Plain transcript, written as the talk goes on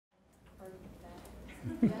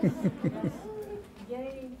Yes, yes.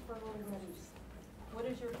 Yay for little news. What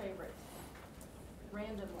is your favorite?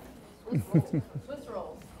 Randomly. Swiss rolls. Swiss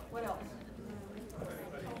rolls. What else?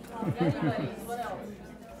 Nutty Buddies. What else?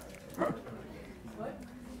 What?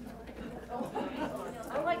 Oh,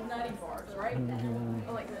 I like nutty bars, right?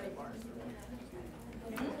 I like nutty bars.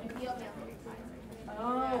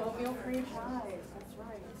 Oh, oatmeal cream pies. That's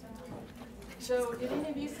right. So, did any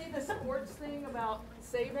of you see the sports thing about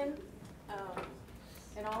Saban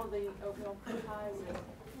and all of the oatmeal cream pies and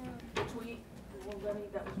the tweet? Well, that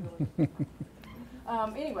was really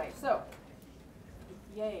cool. Anyway, so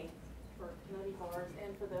yay for nutty bars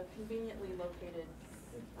and for the conveniently located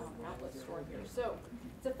outlet store here. So,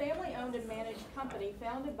 it's a family-owned and managed company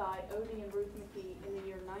founded by Odie and Ruth McKee in the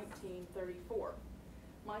year 1934.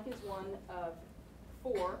 Mike is one of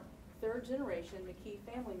 4 third-generation McKee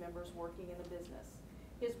family members working in the business.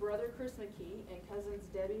 His brother Chris McKee and cousins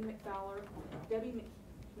Debbie McKee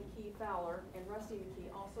Fowler and Rusty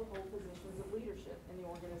McKee also hold positions of leadership in the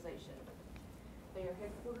organization. They are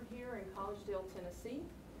headquartered here in Collegedale, Tennessee,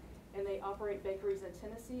 and they operate bakeries in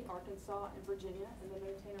Tennessee, Arkansas, and Virginia, and they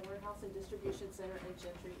maintain a warehouse and distribution center in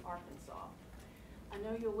Gentry, Arkansas. I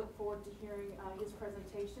know you'll look forward to hearing his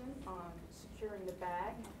presentation on securing the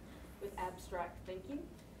bag with abstract thinking.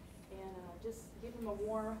 And just give him a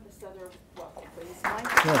warm Southern welcome, please. Mike.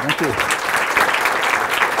 Yeah, thank you.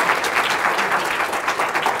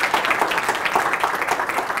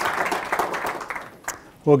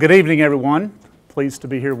 Well, good evening, everyone. Pleased to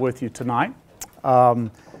be here with you tonight. I'll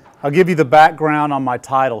give you the background on my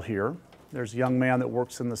title here. There's a young man that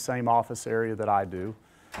works in the same office area that I do.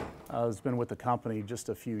 Has been with the company just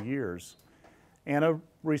a few years, and a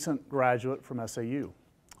recent graduate from SAU.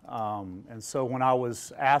 And so when I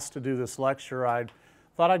was asked to do this lecture, I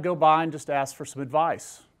thought I'd go by and just ask for some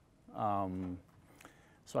advice.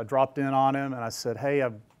 So I dropped in on him and I said, hey,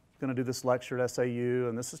 I'm going to do this lecture at SAU,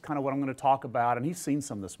 and this is kind of what I'm going to talk about, and he's seen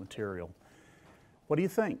some of this material. What do you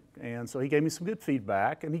think? And so he gave me some good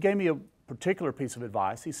feedback, and he gave me a particular piece of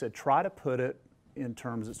advice. He said, try to put it in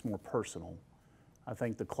terms that's more personal. I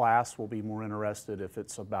think the class will be more interested if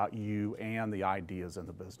it's about you and the ideas in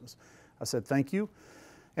the business. I said, thank you.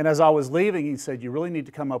 And as I was leaving, he said, you really need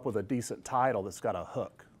to come up with a decent title that's got a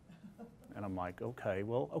hook. And I'm like, okay,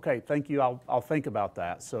 well, okay, thank you. I'll think about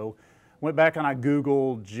that. So went back and I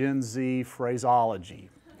Googled Gen Z phraseology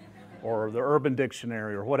or the Urban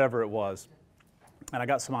Dictionary or whatever it was. And I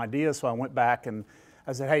got some ideas, so I went back and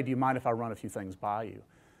I said, hey, do you mind if I run a few things by you?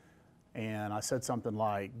 And I said something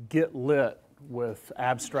like, get lit with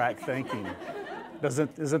abstract thinking.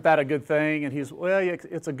 Isn't that a good thing? And he's, well, yeah,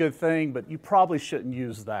 it's a good thing, but you probably shouldn't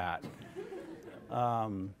use that.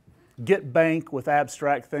 Get bank with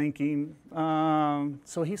abstract thinking.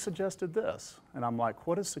 So he suggested this. And I'm like,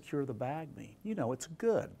 what does secure the bag mean? You know, it's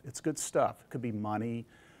good stuff. It could be money,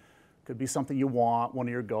 could be something you want, one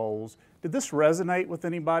of your goals. Did this resonate with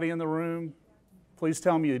anybody in the room? Please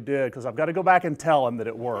tell me you did, because I've got to go back and tell him that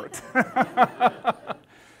it worked.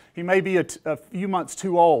 He may be a few months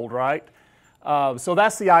too old, right? So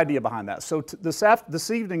that's the idea behind that. So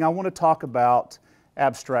this evening I want to talk about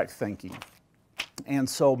abstract thinking. And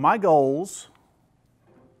so my goals,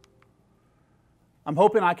 I'm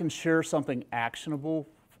hoping I can share something actionable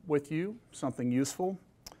with you, something useful.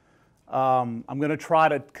 I'm going to try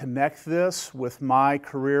to connect this with my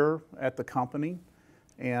career at the company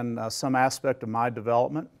and some aspect of my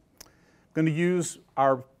development. I'm going to use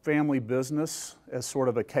our family business as sort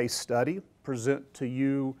of a case study, present to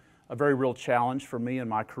you a very real challenge for me in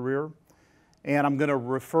my career. And I'm going to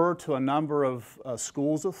refer to a number of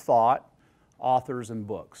schools of thought, authors, and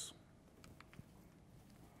books.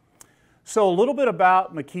 So a little bit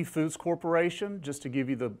about McKee Foods Corporation, just to give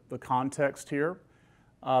you the context here.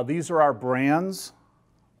 These are our brands.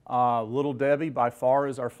 Little Debbie by far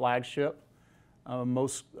is our flagship,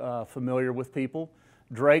 most familiar with people.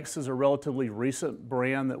 Drake's is a relatively recent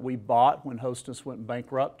brand that we bought when Hostess went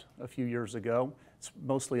bankrupt a few years ago. It's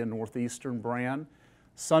mostly a northeastern brand.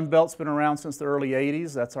 Sunbelt's been around since the early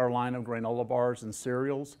 80s. That's our line of granola bars and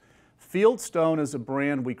cereals. Fieldstone is a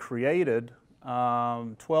brand we created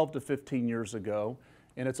 12 to 15 years ago,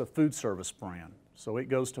 and it's a food service brand. So it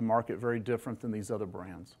goes to market very different than these other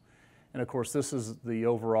brands. And of course, this is the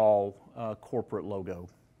overall corporate logo.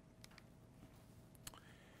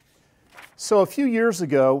 So a few years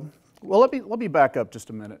ago, well, let me back up just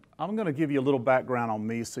a minute. I'm going to give you a little background on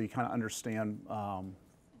me so you kind of understand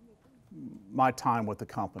my time with the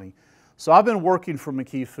company. So I've been working for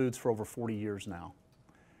McKee Foods for over 40 years now.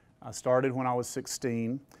 I started when I was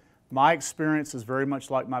 16. My experience is very much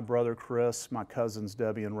like my brother Chris, my cousins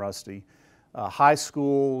Debbie and Rusty. high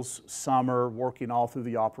schools, summer, working all through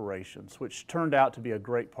the operations, which turned out to be a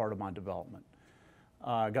great part of my development.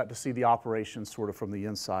 I got to see the operations sort of from the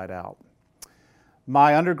inside out.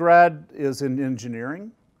 My undergrad is in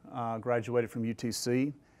engineering, graduated from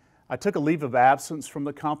UTC. I took a leave of absence from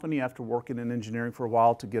the company after working in engineering for a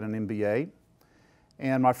while to get an MBA.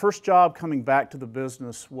 And my first job coming back to the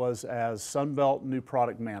business was as Sunbelt New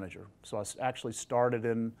Product Manager. So I actually started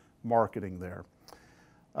in marketing there.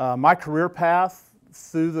 My career path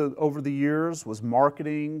over the years was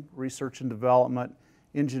marketing, research and development,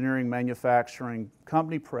 engineering, manufacturing,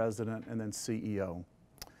 company president, and then CEO.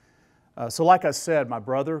 So like I said, my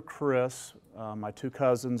brother Chris, my two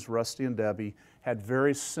cousins Rusty and Debbie, had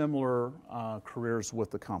very similar careers with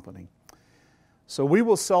the company. So we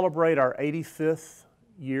will celebrate our 85th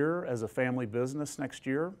year as a family business next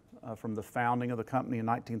year from the founding of the company in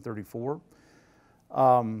 1934.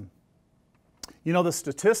 You know,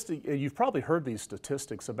 you've probably heard these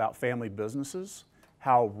statistics about family businesses,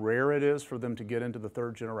 how rare it is for them to get into the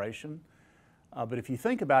third generation. But if you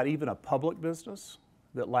think about even a public business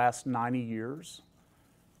that lasts 90 years,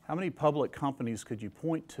 how many public companies could you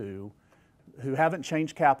point to who haven't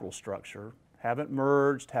changed capital structure, haven't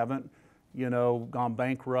merged, haven't, you know, gone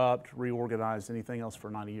bankrupt, reorganized, anything else for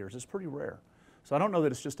 90 years? It's pretty rare. So I don't know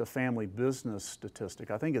that it's just a family business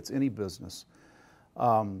statistic. I think it's any business.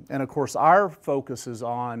 And of course, our focus is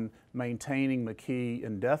on maintaining McKee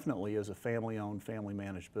indefinitely as a family-owned,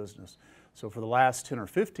 family-managed business. So for the last 10 or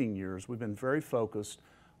 15 years, we've been very focused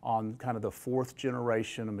on kind of the fourth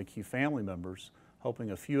generation of McKee family members,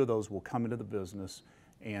 hoping a few of those will come into the business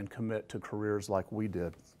and commit to careers like we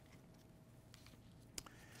did.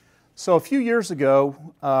 So a few years ago,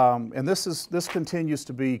 and this continues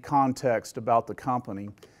to be context about the company.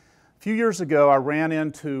 A few years ago, I ran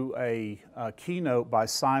into a keynote by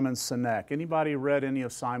Simon Sinek. Anybody read any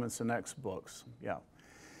of Simon Sinek's books? Yeah.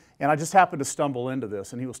 And I just happened to stumble into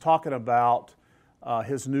this, and he was talking about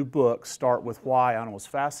his new book, Start With Why, and I was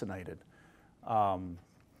fascinated. And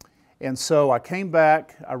so I came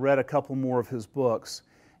back, I read a couple more of his books,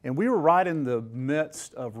 and we were right in the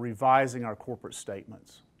midst of revising our corporate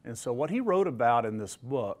statements. And so what he wrote about in this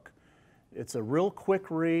book, it's a real quick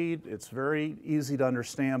read, it's very easy to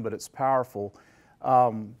understand, but it's powerful.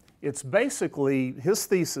 It's basically, his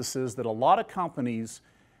thesis is that a lot of companies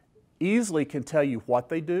easily can tell you what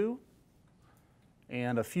they do,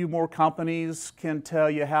 and a few more companies can tell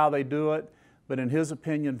you how they do it, but in his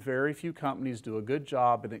opinion, very few companies do a good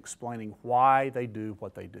job in explaining why they do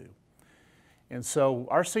what they do. And so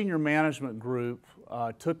our senior management group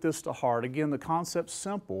took this to heart. Again, the concept's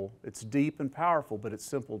simple, it's deep and powerful, but it's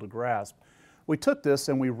simple to grasp. We took this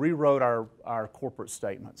and we rewrote our corporate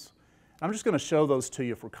statements. I'm just going to show those to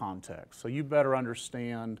you for context, so you better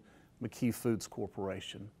understand McKee Foods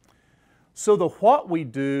Corporation. So the what we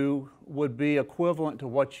do would be equivalent to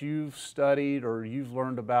what you've studied or you've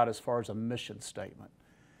learned about as far as a mission statement.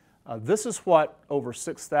 This is what over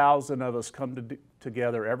 6,000 of us come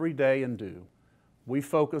together every day and do. We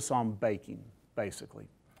focus on baking, basically,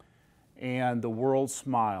 and the world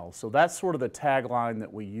smiles. So that's sort of the tagline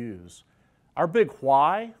that we use. Our big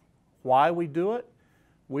why we do it,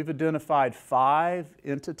 we've identified 5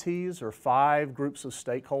 entities or 5 groups of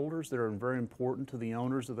stakeholders that are very important to the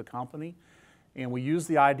owners of the company. And we use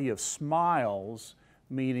the idea of smiles,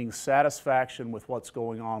 meaning satisfaction with what's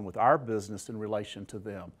going on with our business in relation to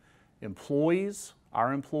them. Employees,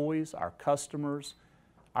 our customers,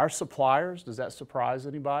 our suppliers. Does that surprise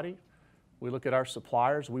anybody? We look at our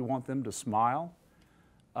suppliers, we want them to smile.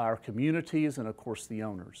 Our communities, and of course the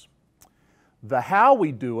owners. The how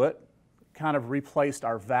we do it kind of replaced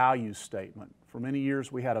our value statement. For many years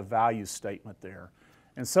we had a value statement there.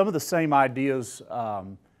 And some of the same ideas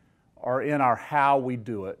are in our how we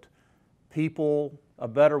do it. People, a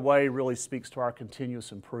better way really speaks to our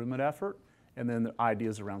continuous improvement effort, and then the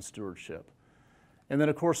ideas around stewardship. And then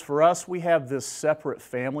of course for us, we have this separate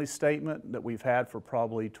family statement that we've had for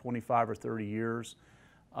probably 25 or 30 years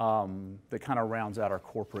that kind of rounds out our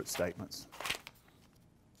corporate statements.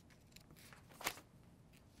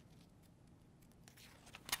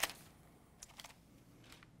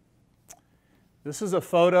 This is a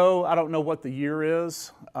photo, I don't know what the year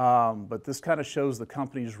is, but this kind of shows the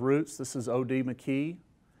company's roots. This is O.D. McKee,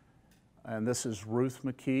 and this is Ruth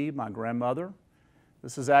McKee, my grandmother.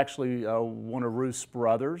 This is actually one of Ruth's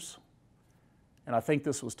brothers, and I think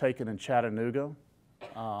this was taken in Chattanooga,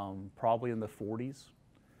 probably in the 40s.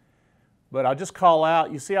 But I'll just call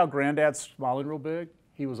out, you see how Granddad's smiling real big?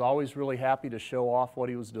 He was always really happy to show off what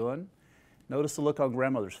he was doing. Notice the look on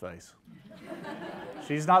Grandmother's face.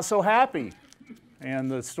 She's not so happy. And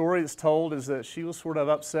the story that's told is that she was sort of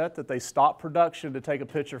upset that they stopped production to take a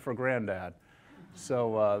picture for Granddad.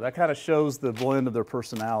 So that kind of shows the blend of their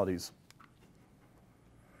personalities.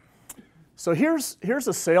 So here's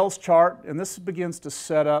a sales chart, and this begins to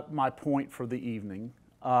set up my point for the evening.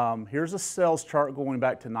 Here's a sales chart going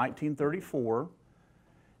back to 1934,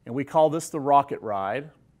 and we call this the rocket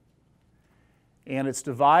ride. And it's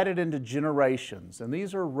divided into generations, and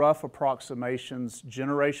these are rough approximations,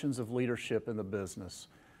 generations of leadership in the business.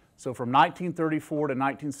 So from 1934 to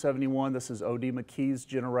 1971, this is O.D. McKee's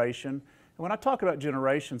generation. And when I talk about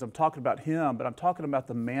generations, I'm talking about him, but I'm talking about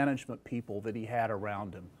the management people that he had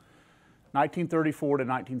around him. 1934 to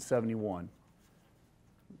 1971.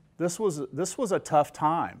 This was a tough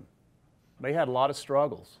time. They had a lot of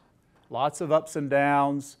struggles, lots of ups and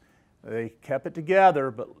downs. They kept it together,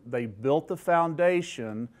 but they built the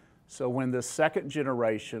foundation so when this second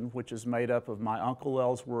generation, which is made up of my Uncle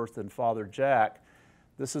Ellsworth and Father Jack,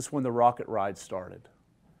 this is when the rocket ride started.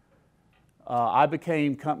 I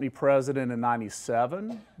became company president in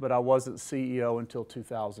 '97, but I wasn't CEO until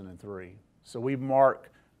 2003. So we mark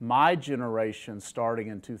my generation starting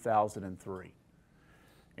in 2003.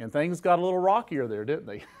 And things got a little rockier there, didn't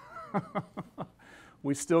they?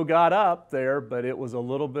 We still got up there, but it was a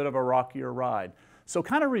little bit of a rockier ride. So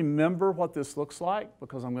kind of remember what this looks like,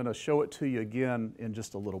 because I'm going to show it to you again in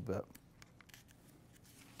just a little bit.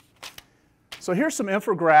 So here's some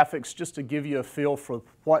infographics just to give you a feel for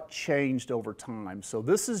what changed over time. So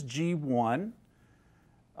this is G1.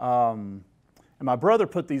 And my brother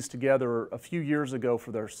put these together a few years ago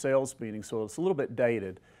for their sales meeting, so it's a little bit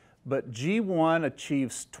dated. But G1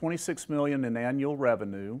 achieves $26 million in annual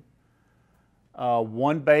revenue.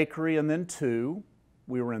 One bakery and then two.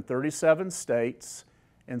 We were in 37 states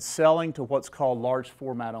and selling to what's called large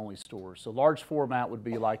format only stores. So large format would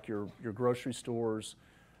be like your grocery stores.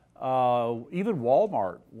 Even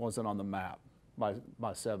Walmart wasn't on the map by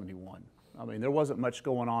 71. I mean, there wasn't much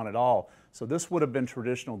going on at all. So this would have been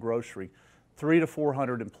traditional grocery, 300 to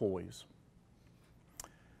 400 employees.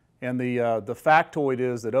 And the factoid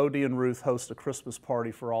is that O.D. and Ruth host a Christmas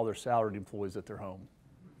party for all their salaried employees at their home.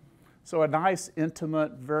 So a nice,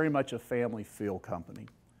 intimate, very much a family feel company.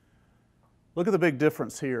 Look at the big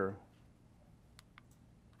difference here.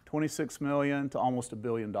 $26 million to almost $1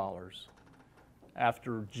 billion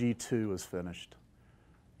after G2 is finished.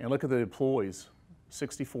 And look at the employees,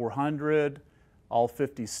 6,400, all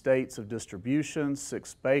 50 states of distribution,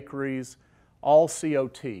 6 bakeries, all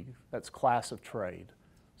COT, that's class of trade.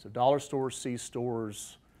 So dollar stores,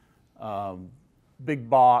 C-stores, big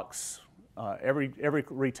box, every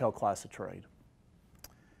retail class of trade.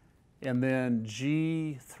 And then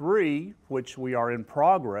G3, which we are in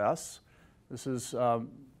progress, this is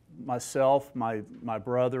myself, my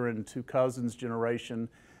brother, and 2 cousins' generation.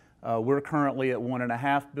 We're currently at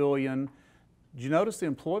 $1.5 billion. Did you notice the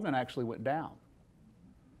employment actually went down?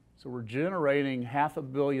 So we're generating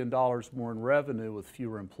 $500 million more in revenue with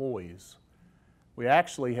fewer employees. We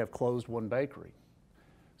actually have closed 1 bakery.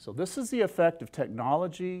 So this is the effect of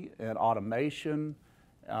technology and automation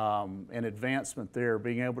and advancement there,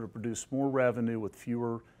 being able to produce more revenue with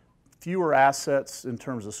fewer assets in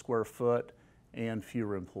terms of square foot and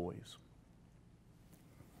fewer employees.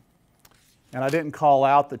 And I didn't call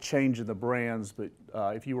out the change in the brands, but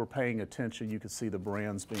if you were paying attention, you could see the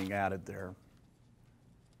brands being added there.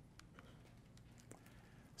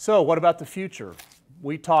 So what about the future?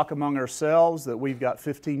 We talk among ourselves that we've got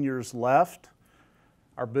 15 years left.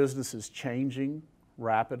 Our business is changing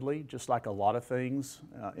rapidly, just like a lot of things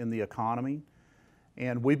in the economy.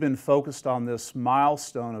 And we've been focused on this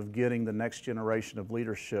milestone of getting the next generation of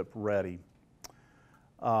leadership ready.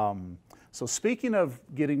 So speaking of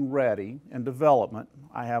getting ready and development,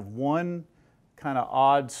 I have one kind of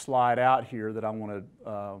odd slide out here that I want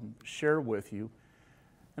to share with you.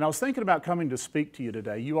 And I was thinking about coming to speak to you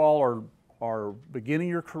today. You all are beginning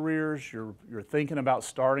your careers, you're thinking about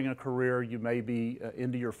starting a career, you may be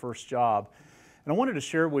into your first job. And I wanted to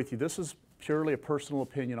share with you, this is purely a personal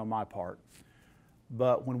opinion on my part,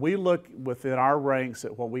 but when we look within our ranks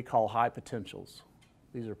at what we call high potentials,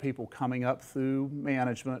 these are people coming up through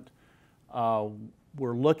management,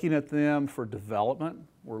 we're looking at them for development,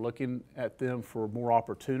 we're looking at them for more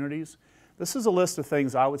opportunities. This is a list of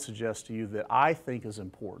things I would suggest to you that I think is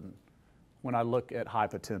important when I look at high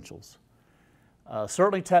potentials.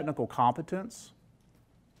 Certainly technical competence.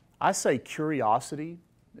 I say curiosity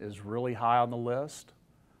is really high on the list.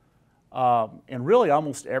 And really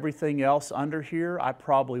almost everything else under here I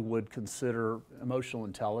probably would consider emotional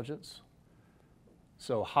intelligence.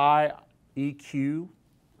 So high EQ,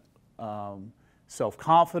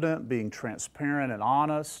 self-confident, being transparent and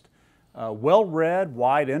honest, Well-read,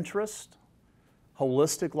 wide interest,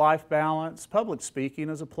 holistic life balance, public speaking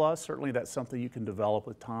is a plus. Certainly that's something you can develop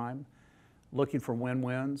with time. Looking for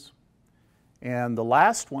win-wins. And the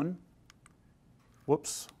last one,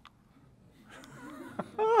 whoops.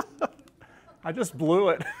 I just blew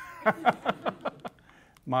it.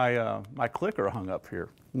 My clicker hung up here.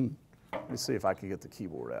 Let me see if I can get the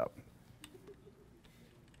keyboard out.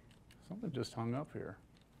 Something just hung up here.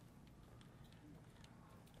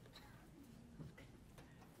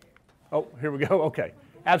 Oh, here we go. Okay.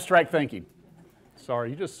 Abstract thinking. Sorry,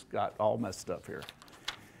 you just got all messed up here.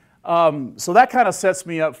 So that kind of sets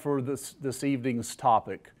me up for this evening's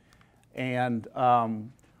topic. And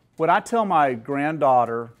when I tell my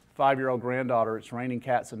granddaughter, 5-year-old granddaughter, it's raining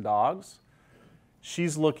cats and dogs,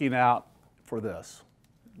 she's looking out for this.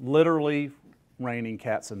 Literally raining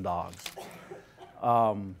cats and dogs.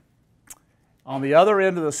 On the other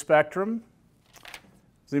end of the spectrum,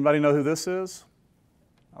 does anybody know who this is?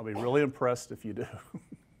 I'll be really impressed if you do.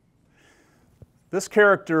 This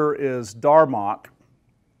character is Darmok.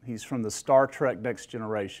 He's from the Star Trek Next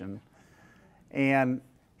Generation. And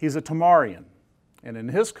he's a Tamarian. And in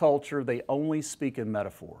his culture, they only speak in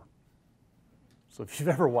metaphor. So if you've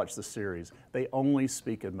ever watched the series, they only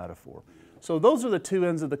speak in metaphor. So those are the two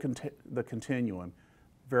ends of the continuum.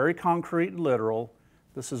 Very concrete and literal.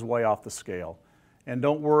 This is way off the scale. And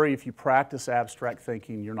don't worry, if you practice abstract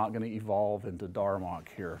thinking, you're not going to evolve into Darmok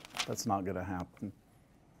here. That's not going to happen.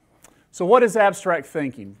 So what is abstract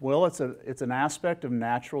thinking? Well, it's an aspect of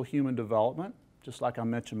natural human development. Just like I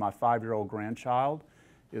mentioned, my 5-year-old grandchild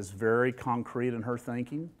is very concrete in her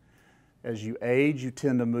thinking. As you age, you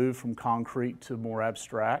tend to move from concrete to more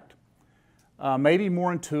abstract. Maybe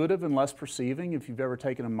more intuitive and less perceiving if you've ever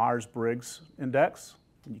taken a Myers-Briggs index.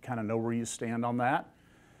 You kind of know where you stand on that.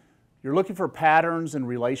 You're looking for patterns in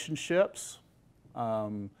relationships,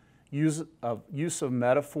 use of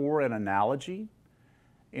metaphor and analogy,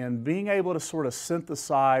 and being able to sort of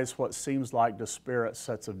synthesize what seems like disparate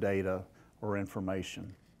sets of data or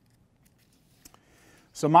information.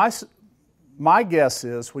 So my guess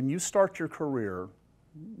is when you start your career,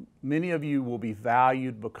 many of you will be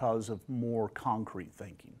valued because of more concrete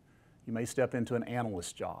thinking. You may step into an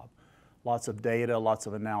analyst job, lots of data, lots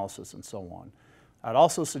of analysis, and so on. I'd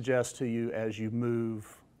also suggest to you as you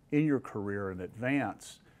move in your career and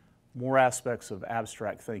advance, more aspects of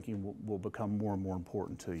abstract thinking will become more and more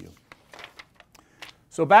important to you.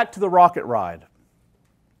 So back to the rocket ride.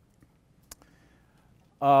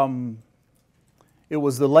 It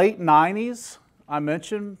was the late 90s, I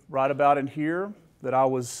mentioned, right about in here, that I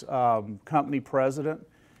was company president.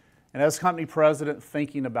 And as company president,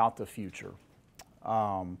 thinking about the future.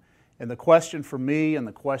 And the question for me, and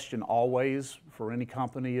the question always for any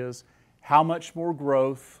company is, how much more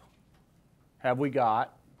growth have we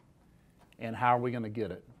got, and how are we going to get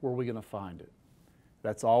it? Where are we going to find it?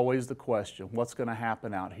 That's always the question. What's going to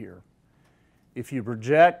happen out here? If you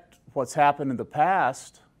project what's happened in the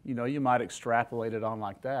past, you know, you might extrapolate it on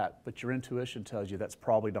like that, but your intuition tells you that's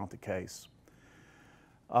probably not the case.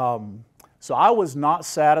 So I was not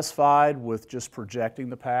satisfied with just projecting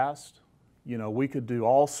the past. You know, we could do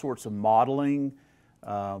all sorts of modeling,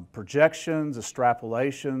 projections,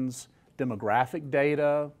 extrapolations, demographic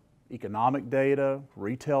data, economic data,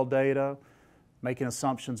 retail data, making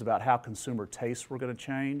assumptions about how consumer tastes were going to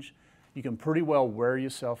change. You can pretty well wear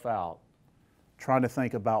yourself out trying to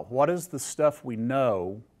think about what is the stuff we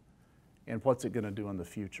know and what's it going to do in the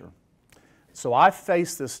future. So I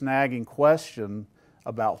faced this nagging question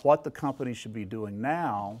about what the company should be doing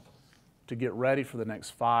now to get ready for the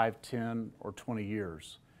next 5, 10, or 20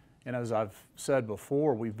 years. And as I've said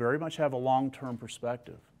before, we very much have a long-term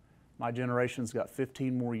perspective. My generation's got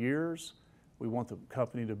 15 more years. We want the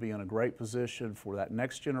company to be in a great position for that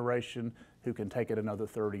next generation who can take it another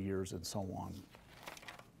 30 years and so on.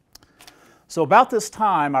 So about this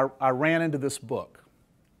time, I ran into this book.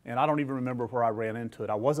 And I don't even remember where I ran into it.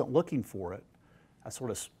 I wasn't looking for it. I sort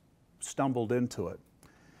of stumbled into it.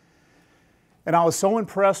 And I was so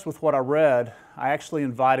impressed with what I read, I actually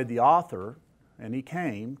invited the author, and he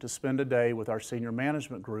came to spend a day with our senior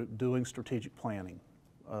management group doing strategic planning.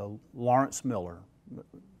 Lawrence Miller,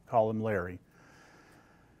 call him Larry.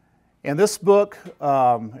 And this book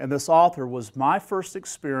and this author was my first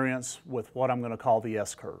experience with what I'm going to call the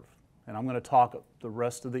S-curve. And I'm going to talk the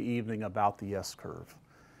rest of the evening about the S-curve.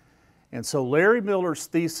 And so Larry Miller's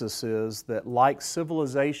thesis is that like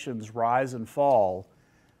civilizations rise and fall,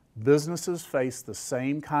 businesses face the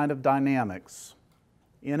same kind of dynamics,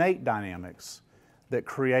 innate dynamics, that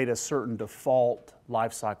create a certain default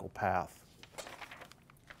life cycle path.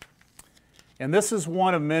 And this is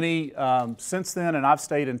one of many, since then, and I've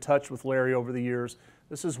stayed in touch with Larry over the years,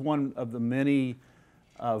 this is one of the many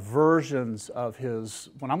versions of his,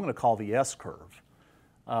 what I'm going to call the S-curve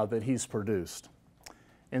that he's produced.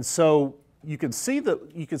 And so you can see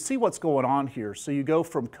what's going on here. So you go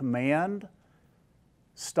from command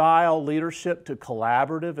style leadership to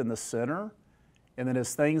collaborative in the center, and then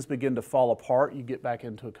as things begin to fall apart, you get back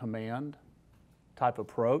into a command type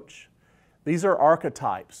approach. These are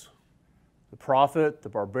archetypes: the prophet, the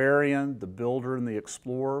barbarian, the builder, and the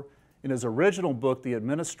explorer. In his original book, The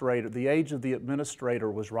Administrator, the age of the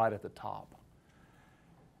administrator was right at the top.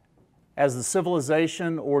 As the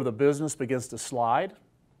civilization or the business begins to slide,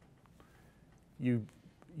 you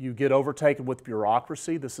get overtaken with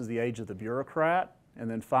bureaucracy. This is the age of the bureaucrat. And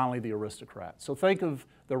then finally the aristocrat. So think of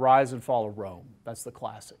the rise and fall of Rome. That's the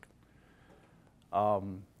classic.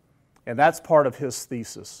 And that's part of his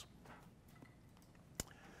thesis.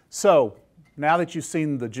 So now that you've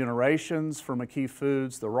seen the generations for McKee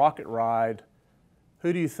Foods, the rocket ride,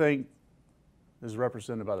 who do you think is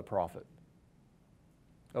represented by the prophet?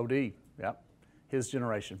 OD, yep. His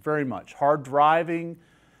generation, very much. Hard driving,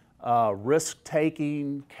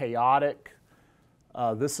 risk-taking, chaotic.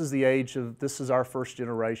 This is the age of, this is our first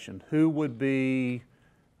generation. Who would be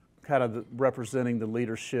kind of representing the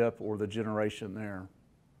leadership or the generation there?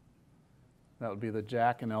 That would be the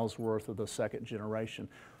Jack and Ellsworth of the second generation.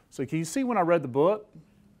 So can you see when I read the book,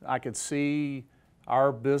 I could see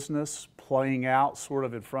our business playing out sort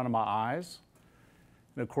of in front of my eyes.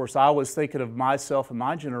 And of course, I was thinking of myself and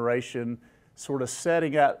my generation sort of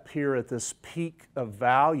setting up here at this peak of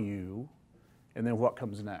value, and then what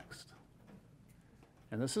comes next.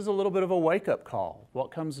 And this is a little bit of a wake-up call.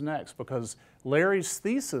 What comes next? Because Larry's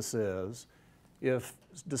thesis is, if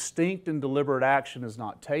distinct and deliberate action is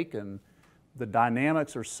not taken, the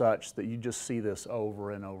dynamics are such that you just see this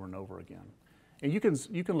over and over and over again. And you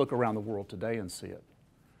can look around the world today and see it.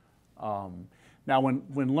 Now,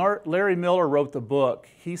 when Larry Miller wrote the book,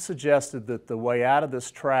 he suggested that the way out of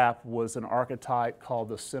this trap was an archetype called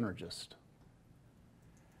the synergist.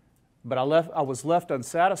 But I was left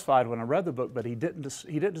unsatisfied when I read the book, but he didn't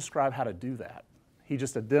describe how to do that. He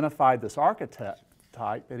just identified this archetype,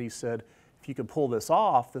 and he said, if you can pull this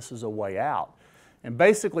off, this is a way out. And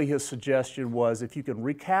basically his suggestion was, if you can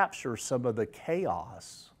recapture some of the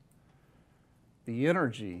chaos, the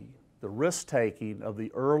energy, the risk-taking of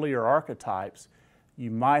the earlier archetypes,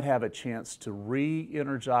 you might have a chance to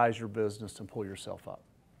re-energize your business and pull yourself up.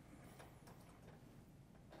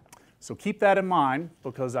 So keep that in mind,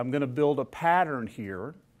 because I'm going to build a pattern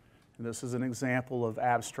here, and this is an example of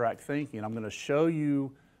abstract thinking. I'm going to show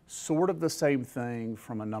you sort of the same thing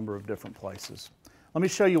from a number of different places. Let me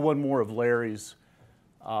show you one more of Larry's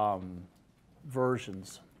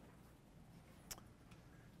versions.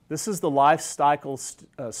 This is the life cycle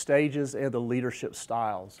stages and the leadership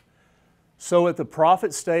styles. So at the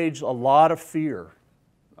prophet stage, a lot of fear.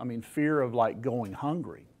 I mean, fear of like going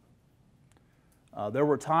hungry. There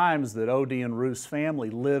were times that O.D. and Ruth's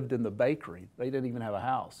family lived in the bakery. They didn't even have a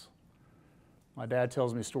house. My dad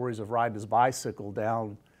tells me stories of riding his bicycle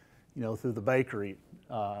down, through the bakery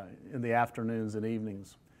in the afternoons and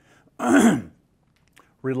evenings.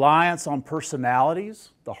 Reliance on personalities,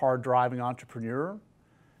 the hard-driving entrepreneur.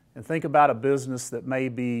 And think about a business that may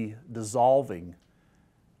be dissolving.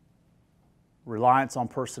 Reliance on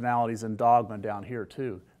personalities and dogma down here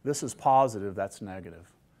too. This is positive, that's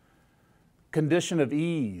negative. Condition of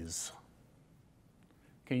ease.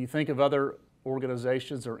 Can you think of other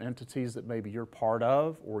organizations or entities that maybe you're part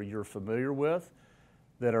of or you're familiar with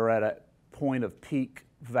that are at a point of peak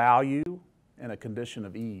value and a condition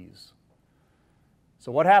of ease?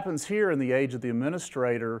 So what happens here in the age of the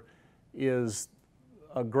administrator is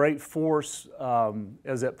a great force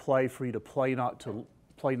is at play for you to play not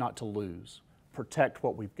to lose, protect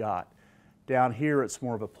what we've got. Down here, it's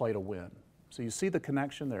more of a play to win. So you see the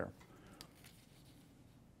connection there.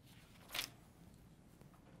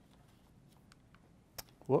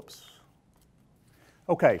 Whoops.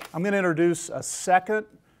 Okay, I'm going to introduce a second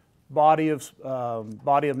body of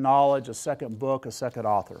knowledge, a second book, a second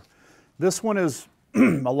author. This one is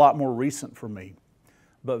a lot more recent for me,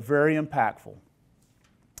 but very impactful.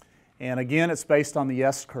 And again, it's based on the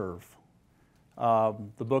S-curve.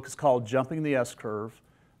 The book is called Jumping the S-Curve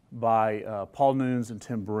by Paul Nunes and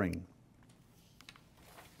Tim Breen.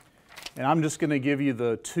 And I'm just going to give you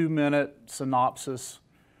the 2-minute synopsis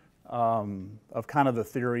of kind of the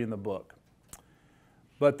theory in the book.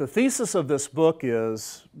 But the thesis of this book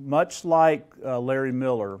is, much like Larry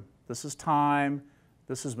Miller, this is time,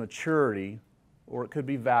 this is maturity, or it could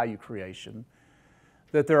be value creation,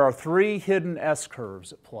 that there are 3 hidden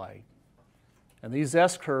S-curves at play. And these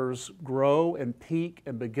S-curves grow and peak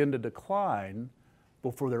and begin to decline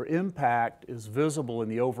before their impact is visible in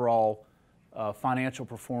the overall financial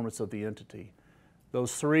performance of the entity.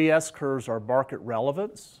 Those three S-curves are market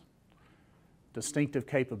relevance, distinctive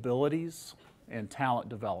capabilities, and talent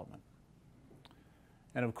development.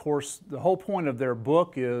 And of course, the whole point of their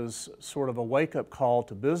book is sort of a wake-up call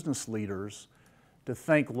to business leaders to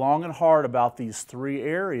think long and hard about these three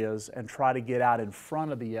areas and try to get out in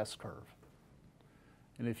front of the S-curve.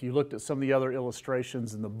 And if you looked at some of the other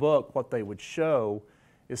illustrations in the book, what they would show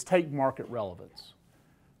is take market relevance.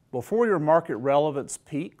 Before your market relevance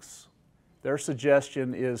peaks, their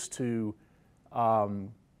suggestion is to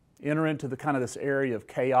enter into the kind of this area of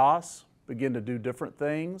chaos, begin to do different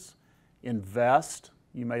things, invest.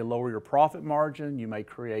 You may lower your profit margin, you may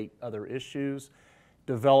create other issues,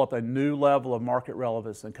 develop a new level of market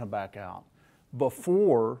relevance and come back out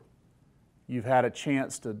before you've had a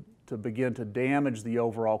chance to begin to damage the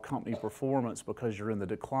overall company performance because you're in the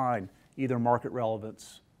decline, either market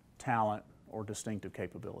relevance, talent, or distinctive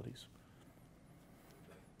capabilities.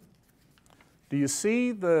 Do you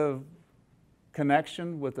see the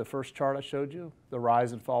connection with the first chart I showed you, the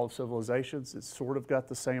rise and fall of civilizations? It's sort of got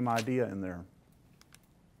the same idea in there.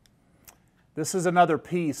 This is another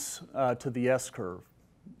piece to the S-curve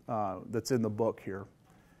that's in the book here.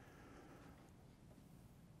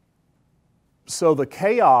 So the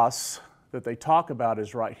chaos that they talk about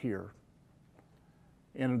is right here.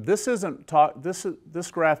 And this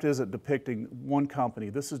graph isn't depicting one company,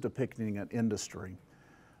 this is depicting an industry.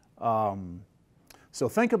 So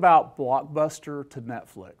think about Blockbuster to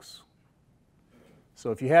Netflix.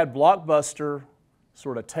 So if you had Blockbuster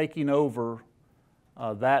sort of taking over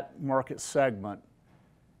that market segment,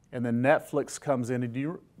 and then Netflix comes in,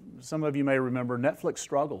 and some of you may remember Netflix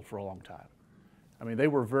struggled for a long time. I mean, they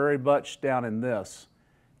were very much down in this.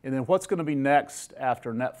 And then what's going to be next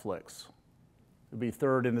after Netflix? It'll be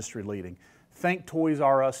third industry leading. Think Toys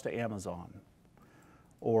R Us to Amazon.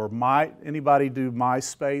 Or anybody do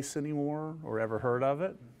MySpace anymore or ever heard of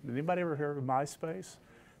it? Did anybody ever heard of MySpace?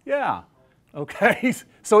 Yeah, okay,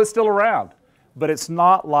 so it's still around, but it's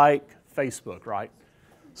not like Facebook, right?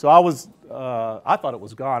 So I thought it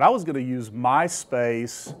was gone. I was going to use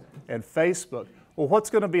MySpace and Facebook. Well,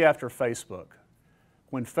 what's going to be after Facebook?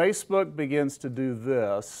 When Facebook begins to do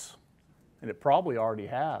this, and it probably already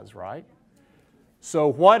has, right? So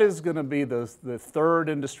what is going to be the third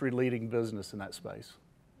industry leading business in that space?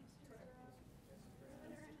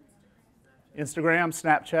 Instagram,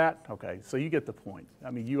 Snapchat? Okay, so you get the point.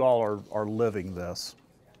 I mean, you all are living this.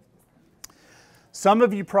 Some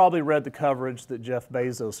of you probably read the coverage that Jeff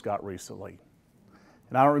Bezos got recently.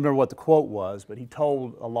 And I don't remember what the quote was, but he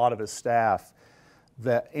told a lot of his staff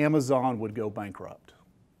that Amazon would go bankrupt.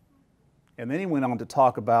 And then he went on to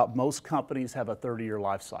talk about most companies have a 30-year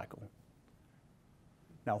life cycle.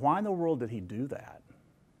 Now, why in the world did he do that?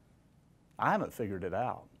 I haven't figured it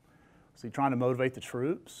out. Was he trying to motivate the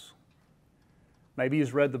troops? Maybe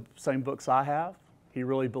he's read the same books I have. He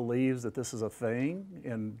really believes that this is a thing,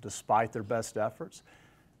 and despite their best efforts.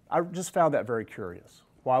 I just found that very curious.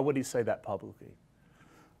 Why would he say that publicly?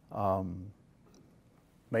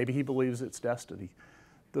 Maybe he believes it's destiny.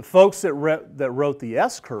 The folks that wrote the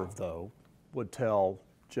S-curve, though, would tell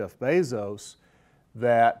Jeff Bezos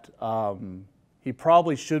that he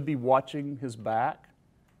probably should be watching his back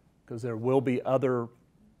because there will be other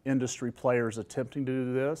industry players attempting to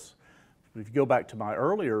do this. But if you go back to my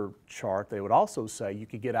earlier chart, they would also say you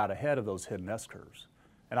could get out ahead of those hidden S-curves.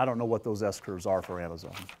 And I don't know what those S-curves are for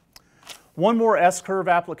Amazon. One more S-curve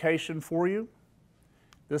application for you.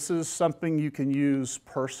 This is something you can use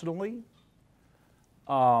personally.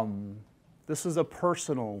 This is a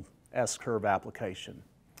personal S-curve application.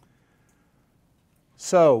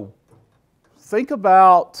 So think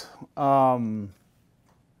about your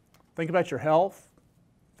health,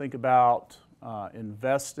 think about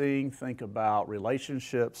investing, think about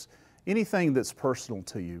relationships, anything that's personal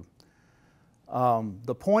to you.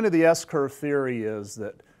 The point of the S-curve theory is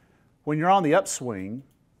that when you're on the upswing,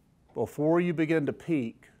 before you begin to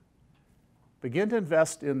peak, begin to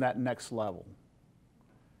invest in that next level.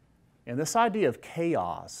 And this idea of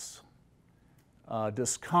chaos,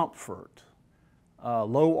 discomfort,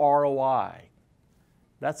 low ROI,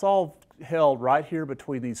 that's all held right here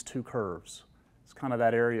between these two curves. It's kind of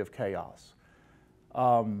that area of chaos.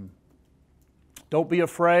 Don't be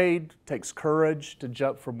afraid. It takes courage to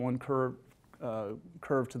jump from one curve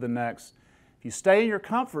to the next. If you stay in your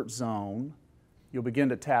comfort zone, you'll begin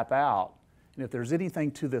to tap out. And if there's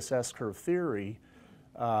anything to this S-curve theory,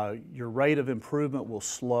 your rate of improvement will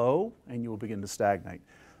slow and you will begin to stagnate.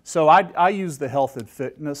 So I use the health and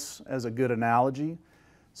fitness as a good analogy.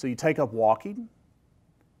 So you take up walking,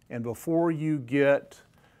 and before you get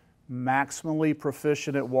maximally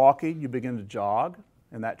proficient at walking, you begin to jog,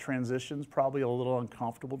 and that transition's probably a little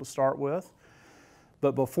uncomfortable to start with.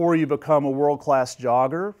 But before you become a world-class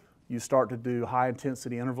jogger, you start to do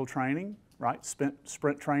high-intensity interval training, right?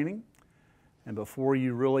 Sprint training. And before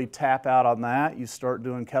you really tap out on that, you start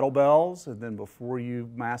doing kettlebells, and then before you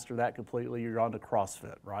master that completely, you're on to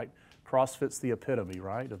CrossFit, right? CrossFit's the epitome,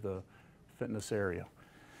 right, of the fitness area.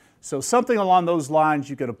 So something along those lines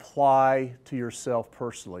you could apply to yourself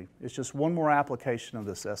personally. It's just one more application of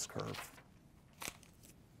this S-curve.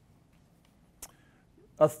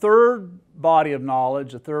 A third body of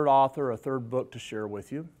knowledge, a third author, a third book to share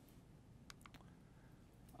with you.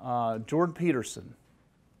 Jordan Peterson.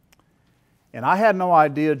 And I had no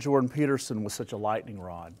idea Jordan Peterson was such a lightning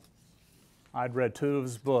rod. I'd read 2 of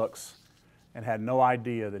his books and had no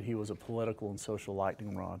idea that he was a political and social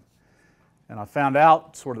lightning rod. And I found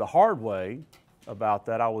out sort of the hard way about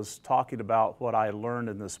that. I was talking about what I had learned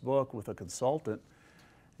in this book with a consultant,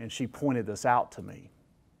 and she pointed this out to me.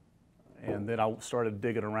 And then I started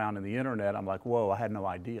digging around in the internet. I'm like, whoa, I had no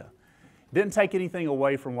idea. Didn't take anything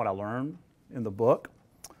away from what I learned in the book.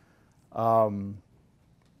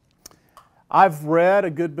 I've read a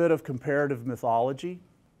good bit of comparative mythology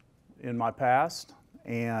in my past,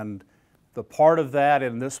 and the part of that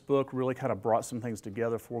in this book really kind of brought some things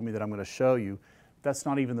together for me that I'm going to show you. That's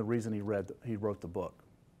not even the reason he wrote the book,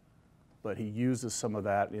 but he uses some of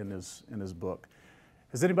that in his book.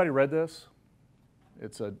 Has anybody read this?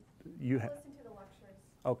 Listen to the lectures.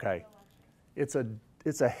 Okay. It's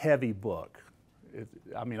a heavy book.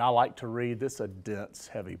 I mean, I like to read. This is a dense,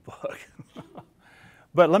 heavy book.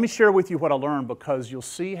 But let me share with you what I learned, because you'll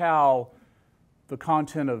see how the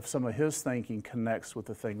content of some of his thinking connects with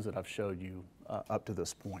the things that I've showed you up to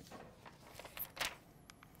this point.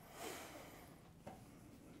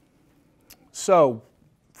 So,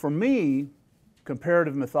 for me,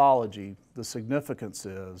 comparative mythology, the significance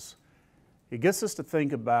is it gets us to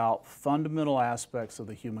think about fundamental aspects of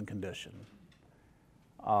the human condition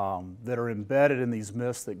that are embedded in these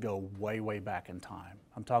myths that go way, way back in time.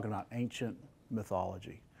 I'm talking about ancient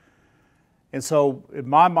mythology. And so, in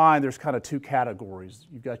my mind, there's kind of 2 categories.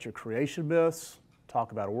 You've got your creation myths,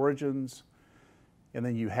 talk about origins, and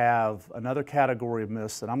then you have another category of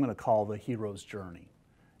myths that I'm going to call the hero's journey.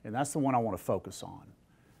 And that's the one I want to focus on.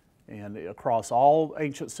 And across all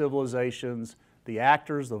ancient civilizations, the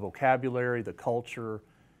actors, the vocabulary, the culture,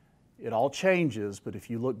 it all changes, but if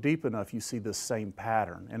you look deep enough, you see this same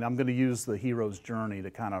pattern. And I'm going to use the hero's journey to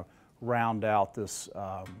kind of round out this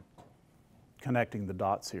connecting the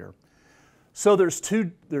dots here. So there's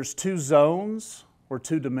two zones or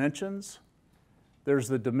 2 dimensions. There's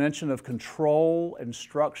the dimension of control and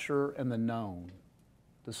structure and the known.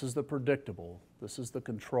 This is the predictable. This is the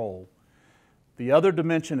control. The other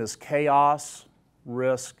dimension is chaos,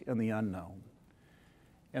 risk, and the unknown.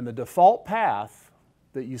 And the default path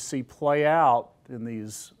that you see play out in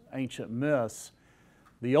these ancient myths,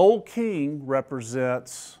 the old king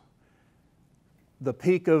represents the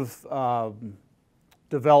peak of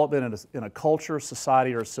development in a culture,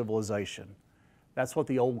 society, or civilization. That's what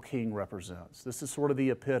the old king represents. This is sort of the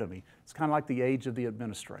epitome. It's kind of like the age of the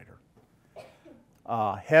administrator.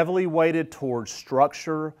 Heavily weighted towards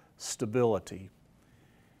structure, stability.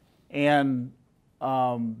 And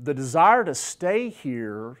the desire to stay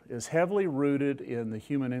here is heavily rooted in the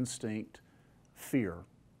human instinct, fear.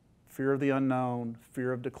 Fear of the unknown,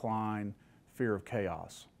 fear of decline, fear of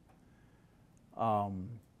chaos.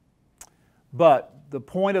 But the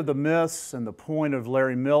point of the myths and the point of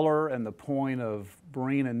Larry Miller and the point of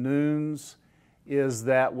Breen and Nunes is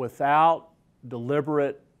that without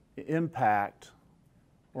deliberate impact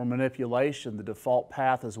or manipulation, the default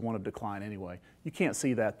path is one of decline anyway. You can't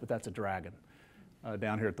see that, but that's a dragon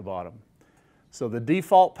down here at the bottom. So the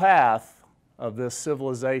default path of this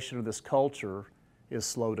civilization or this culture is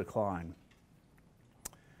slow decline.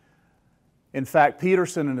 In fact,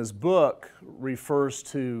 Peterson in his book refers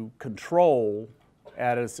to control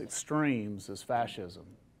at its extremes as fascism,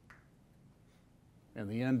 and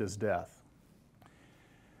the end is death.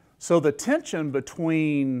 So the tension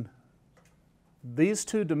between these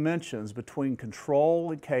 2 dimensions, between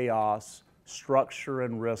control and chaos, structure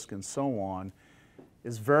and risk and so on,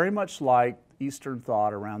 is very much like Eastern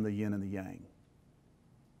thought around the yin and the yang.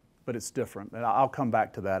 But it's different, and I'll come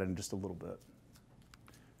back to that in just a little bit.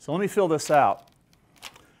 So let me fill this out.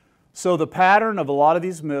 So the pattern of a lot of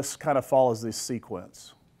these myths kind of follows this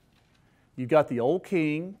sequence. You've got the old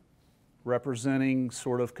king representing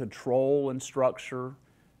sort of control and structure,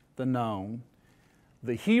 the known.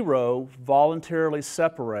 the hero voluntarily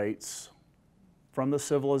separates from the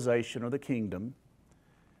civilization or the kingdom.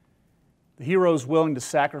 The hero is willing to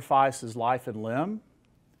sacrifice his life and limb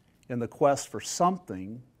in the quest for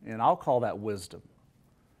something, and I'll call that wisdom.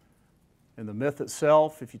 And the myth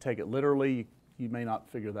itself, if you take it literally, you may not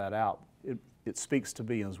figure that out. It speaks to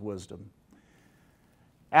being as wisdom.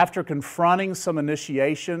 After confronting some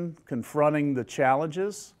initiation, confronting the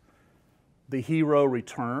challenges, the hero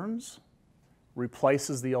returns,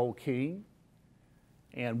 replaces the old king,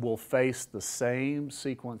 and will face the same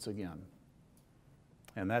sequence again.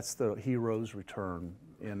 And that's the hero's return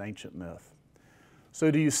in ancient myth.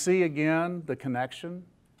 So do you see again the connection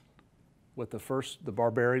with the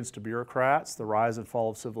barbarians to bureaucrats, the rise and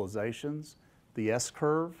fall of civilizations, the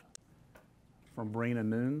S-curve from Breen and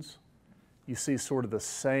Nunes? You see sort of the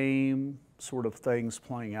same sort of things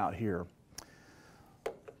playing out here.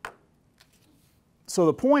 So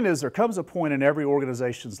the point is, there comes a point in every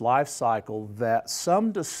organization's life cycle that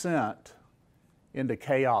some descent into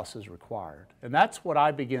chaos is required. And that's what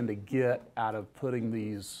I begin to get out of putting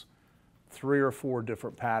these 3 or 4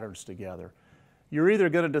 different patterns together. You're either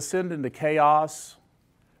going to descend into chaos,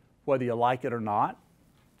 whether you like it or not,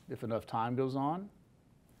 if enough time goes on,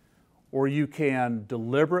 or you can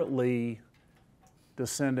deliberately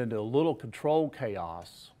descend into a little controlled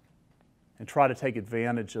chaos and try to take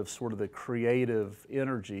advantage of sort of the creative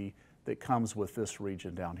energy that comes with this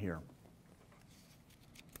region down here.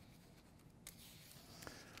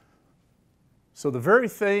 So the very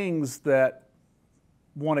things that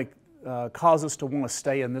want to cause us to want to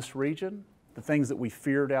stay in this region, the things that we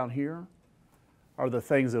fear down here, are the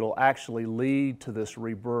things that will actually lead to this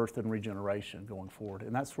rebirth and regeneration going forward.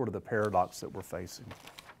 And that's sort of the paradox that we're facing.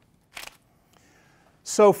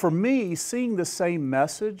 So for me, seeing the same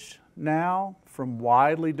message now from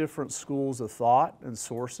widely different schools of thought and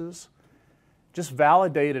sources just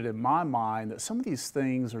validated in my mind that some of these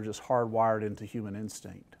things are just hardwired into human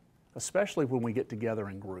instinct, especially when we get together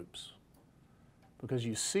in groups. Because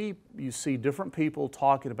you see different people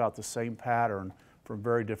talking about the same pattern from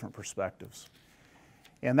very different perspectives.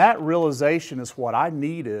 And that realization is what I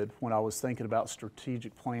needed when I was thinking about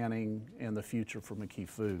strategic planning and the future for McKee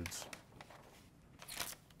Foods.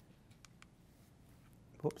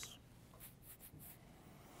 Whoops.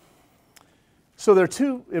 So there are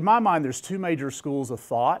two, in my mind, there's 2 major schools of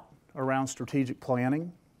thought around strategic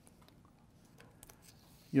planning.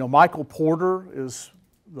 You know, Michael Porter is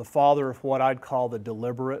the father of what I'd call the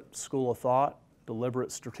deliberate school of thought,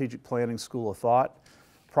 deliberate strategic planning school of thought.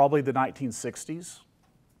 Probably the 1960s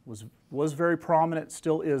was very prominent,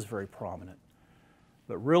 still is very prominent,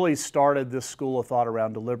 but really started this school of thought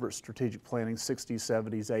around deliberate strategic planning 60s,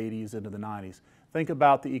 70s, 80s, into the 90s. Think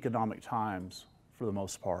about the economic times for the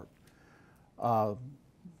most part.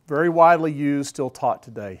 Very widely used, still taught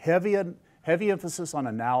today. Heavy emphasis on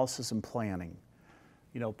analysis and planning.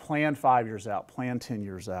 You know, plan 5 years out, plan 10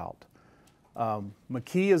 years out.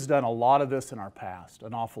 McKee has done a lot of this in our past,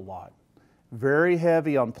 an awful lot. Very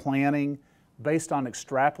heavy on planning based on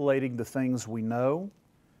extrapolating the things we know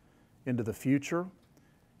into the future.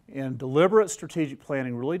 And deliberate strategic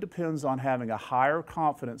planning really depends on having a higher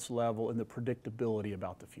confidence level in the predictability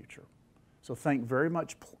about the future. So think very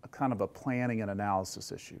much kind of a planning and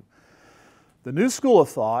analysis issue. The new school of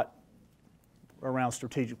thought around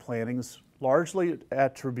strategic planning is largely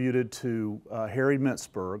attributed to Harry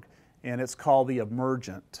Mintzberg, and it's called the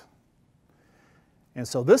emergent. And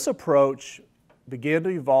so this approach began to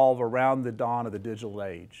evolve around the dawn of the digital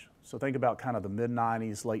age. So think about kind of the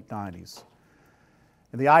mid-90s, late 90s.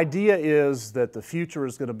 And the idea is that the future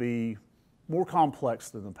is going to be more complex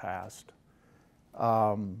than the past,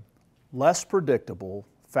 less predictable,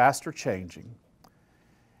 faster changing.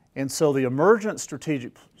 And so the emergent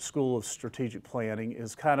strategic school of strategic planning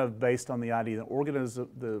is kind of based on the idea that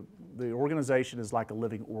the organization is like a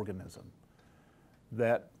living organism,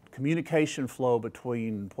 that communication flow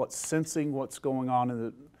between what's sensing what's going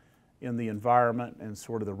on in the environment and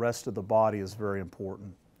sort of the rest of the body is very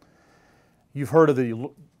important. You've heard of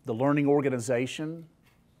the learning organization,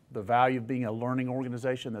 the value of being a learning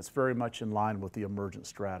organization. That's very much in line with the emergent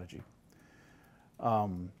strategy.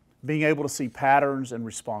 Being able to see patterns and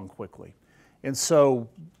respond quickly. And so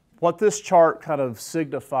what this chart kind of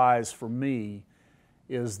signifies for me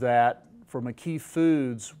is that for McKee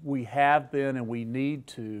Foods, we have been and we need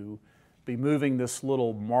to be moving this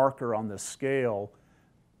little marker on this scale,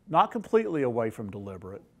 not completely away from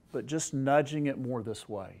deliberate, but just nudging it more this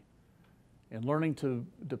way and learning to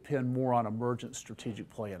depend more on emergent strategic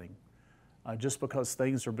planning, just because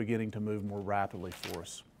things are beginning to move more rapidly for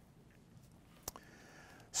us.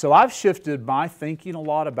 So I've shifted my thinking a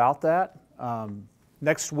lot about that.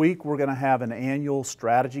 Next week, we're going to have an annual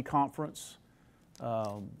strategy conference.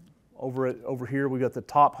 Over here, we've got the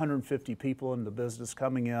top 150 people in the business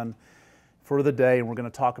coming in for the day, and we're going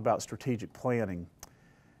to talk about strategic planning.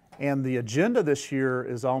 And the agenda this year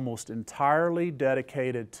is almost entirely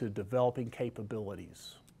dedicated to developing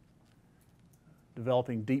capabilities,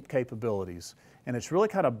 developing deep capabilities. And it's really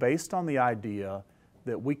kind of based on the idea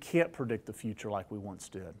that we can't predict the future like we once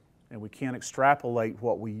did, and we can't extrapolate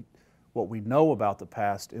what we know about the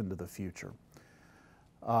past into the future.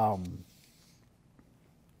 All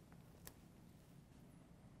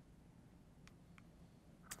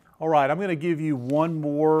right, I'm going to give you one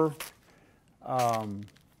more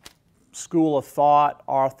school of thought,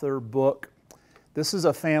 author, book. This is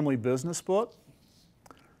a family business book.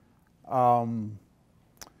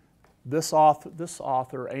 This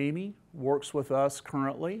author, Amy, works with us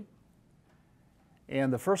currently.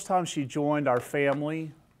 And the first time she joined our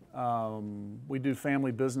family, we do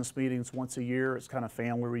family business meetings once a year. It's kind of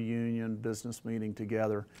family reunion, business meeting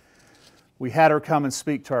together. We had her come and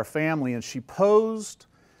speak to our family, and she posed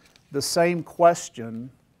the same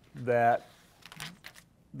question that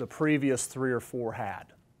the previous 3 or 4 had.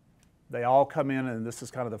 They all come in, and this is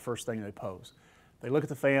kind of the first thing they pose. They look at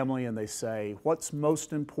the family and they say, what's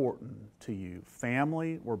most important to you,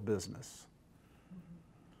 family or business?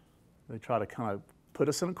 They try to kind of put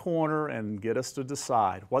us in a corner and get us to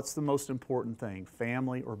decide what's the most important thing,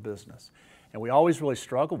 family or business. And we always really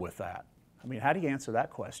struggle with that. I mean, how do you answer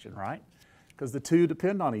that question, right? Because the two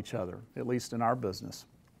depend on each other, at least in our business.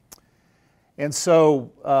 And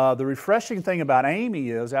so the refreshing thing about Amy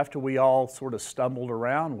is after we all sort of stumbled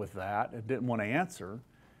around with that and didn't want to answer,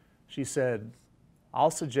 she said,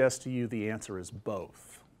 I'll suggest to you the answer is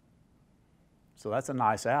both. So that's a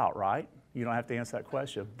nice out, right? You don't have to answer that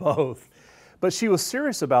question, both. But she was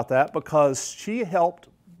serious about that because she helped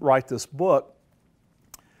write this book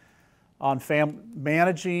on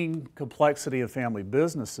managing complexity in family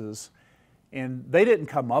businesses. And they didn't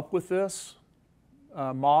come up with this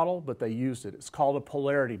model, but they used it. It's called a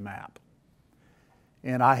polarity map.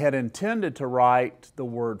 And I had intended to write the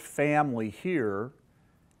word family here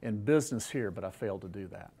and business here, but I failed to do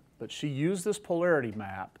that. But she used this polarity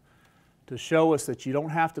map to show us that you don't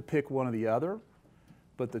have to pick one or the other,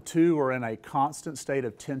 but the two are in a constant state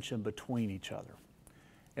of tension between each other.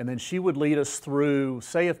 And then she would lead us through,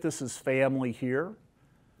 say if this is family here,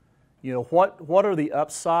 you know, what are the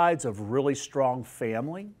upsides of really strong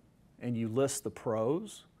family? And you list the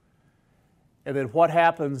pros. And then what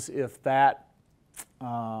happens if that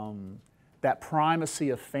primacy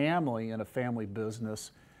of family in a family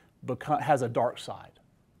business has a dark side?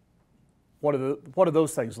 What do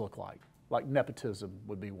those things look like? Like nepotism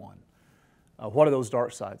would be one. What are those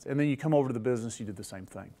dark sides? And then you come over to the business, you do the same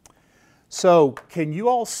thing. So can you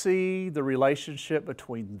all see the relationship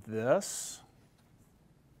between this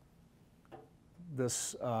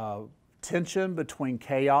tension between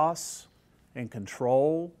chaos and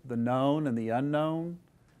control, the known and the unknown,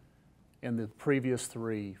 in the previous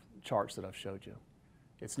 3 charts that I've showed you?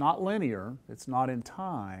 It's not linear, it's not in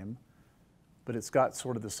time, but it's got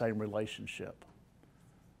sort of the same relationship.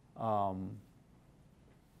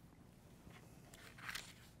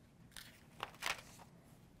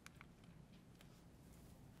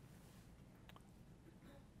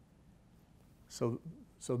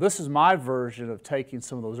 So this is my version of taking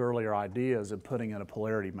some of those earlier ideas and putting in a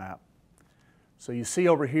polarity map. So you see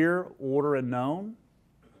over here, order and known.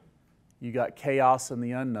 You got chaos and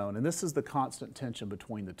the unknown. And this is the constant tension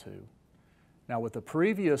between the two. Now with the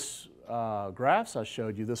previous graphs I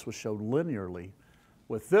showed you, this was showed linearly.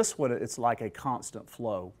 With this one, it's like a constant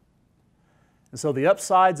flow. And so the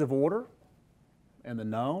upsides of order and the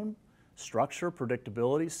known, structure,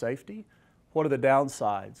 predictability, safety, what are the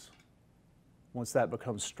downsides once that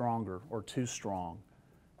becomes stronger or too strong?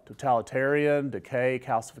 Totalitarian, decay,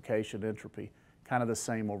 calcification, entropy, kind of the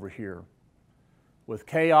same over here. With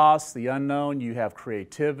chaos, the unknown, you have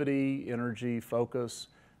creativity, energy, focus,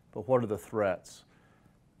 but what are the threats?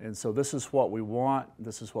 And so this is what we want,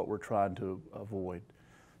 this is what we're trying to avoid.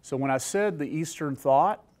 So when I said the Eastern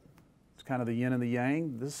thought, it's kind of the yin and the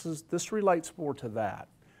yang, this relates more to that.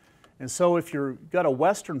 And so if you've got a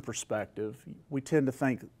Western perspective, we tend to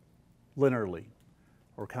think linearly,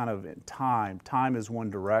 or kind of in time. Time is one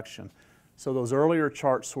direction. So those earlier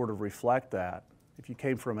charts sort of reflect that. If you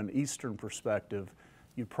came from an Eastern perspective,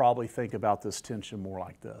 you'd probably think about this tension more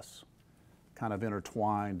like this, kind of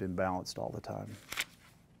intertwined and balanced all the time.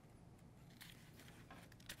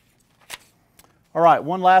 All right,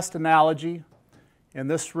 one last analogy,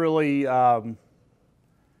 and this really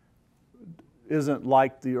isn't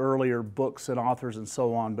like the earlier books and authors and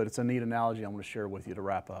so on, but it's a neat analogy I'm going to share with you to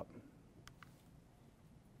wrap up.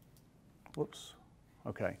 Whoops.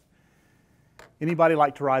 Okay. Anybody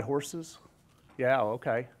like to ride horses? Yeah,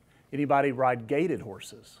 okay. Anybody ride gaited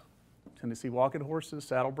horses? Tennessee walking horses,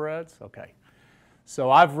 saddlebreds? Okay. So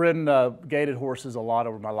I've ridden gaited horses a lot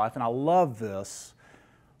over my life, and I love this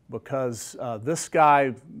because this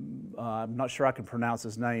guy, I'm not sure I can pronounce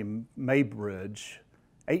his name, Maybridge,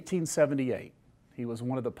 1878. He was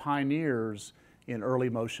one of the pioneers in early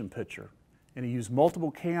motion picture, and he used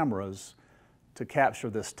multiple cameras to capture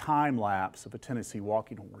this time lapse of a Tennessee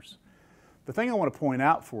walking horse. The thing I want to point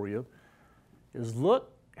out for you is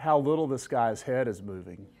look how little this guy's head is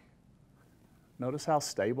moving. Notice how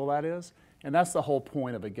stable that is? And that's the whole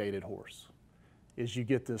point of a gaited horse, is you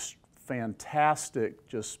get this fantastic,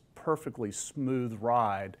 just perfectly smooth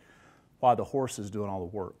ride while the horse is doing all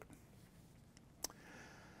the work.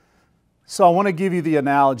 So I want to give you the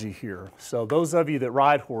analogy here. So those of you that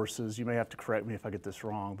ride horses, you may have to correct me if I get this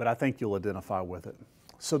wrong, but I think you'll identify with it.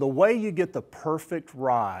 So the way you get the perfect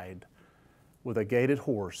ride with a gaited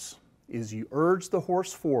horse is you urge the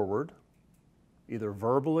horse forward, either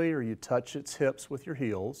verbally or you touch its hips with your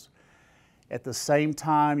heels. At the same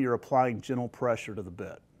time, you're applying gentle pressure to the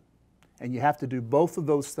bit. And you have to do both of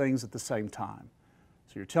those things at the same time.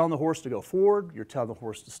 So you're telling the horse to go forward, you're telling the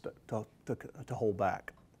horse to hold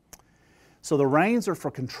back. So the reins are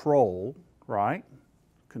for control, right?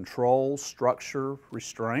 Control, structure,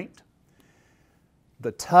 restraint.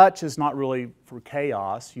 The touch is not really for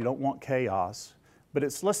chaos. You don't want chaos. But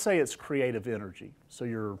it's, let's say it's creative energy. So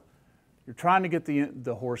you're trying to get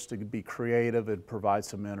the horse to be creative and provide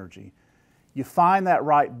some energy. You find that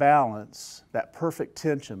right balance, that perfect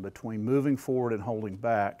tension between moving forward and holding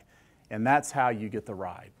back, and that's how you get the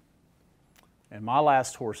ride. And my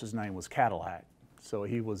last horse's name was Cadillac, so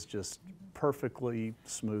he was just perfectly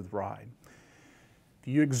smooth ride. If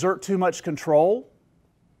you exert too much control,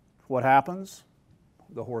 what happens?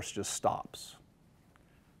 The horse just stops.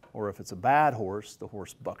 Or if it's a bad horse, the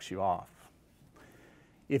horse bucks you off.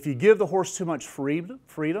 If you give the horse too much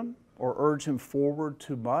freedom or urge him forward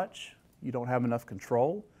too much, you don't have enough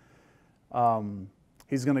control.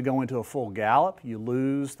 He's going to go into a full gallop. You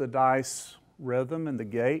lose the nice rhythm and the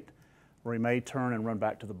gait, or he may turn and run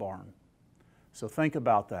back to the barn. So think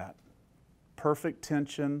about that. Perfect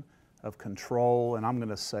tension of control, and I'm going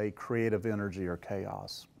to say creative energy or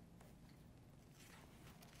chaos.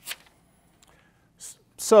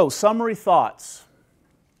 So, summary thoughts.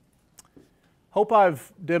 Hope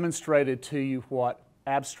I've demonstrated to you what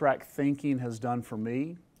abstract thinking has done for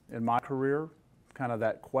me in my career, kind of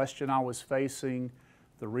that question I was facing,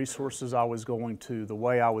 the resources I was going to, the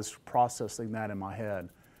way I was processing that in my head.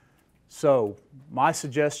 So my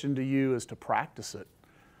suggestion to you is to practice it.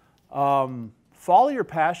 Follow your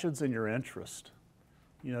passions and your interest.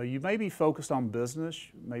 You know, you may be focused on business,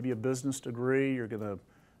 maybe a business degree, you're going to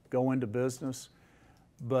go into business,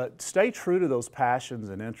 but stay true to those passions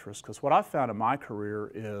and interests, because what I've found in my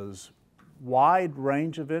career is wide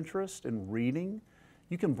range of interest in reading.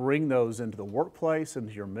 You can bring those into the workplace,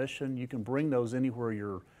 into your mission. You can bring those anywhere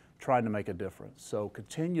you're trying to make a difference. So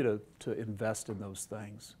continue to invest in those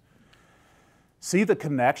things. See the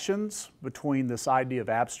connections between this idea of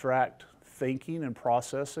abstract thinking and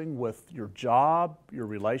processing with your job, your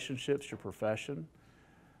relationships, your profession.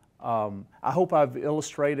 I hope I've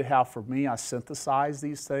illustrated how, for me, I synthesize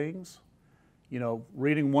these things. You know,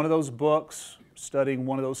 reading one of those books, studying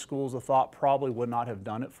one of those schools of thought probably would not have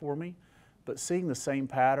done it for me. But seeing the same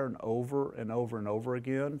pattern over and over and over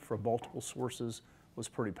again from multiple sources was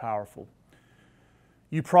pretty powerful.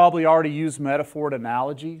 You probably already use metaphor and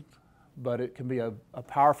analogy, but it can be a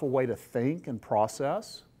powerful way to think and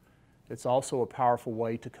process. It's also a powerful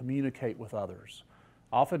way to communicate with others.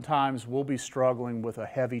 Oftentimes we'll be struggling with a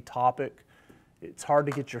heavy topic. It's hard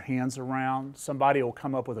to get your hands around. Somebody will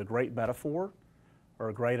come up with a great metaphor or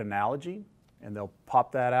a great analogy, and they'll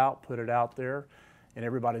pop that out, put it out there, and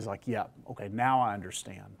everybody's like, yeah, okay, now I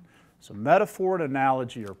understand. So metaphor and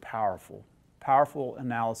analogy are powerful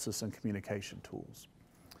analysis and communication tools.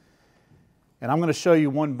 And I'm going to show you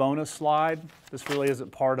one bonus slide. This really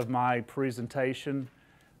isn't part of my presentation,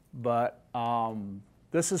 but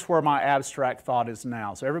this is where my abstract thought is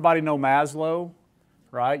now. So everybody know Maslow,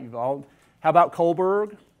 right? How about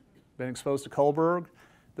Kohlberg? Been exposed to Kohlberg?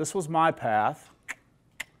 This was my path.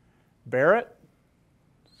 Barrett?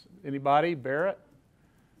 Anybody? Barrett?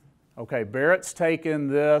 Okay, Barrett's taken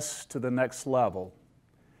this to the next level.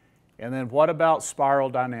 And then what about spiral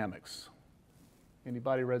dynamics?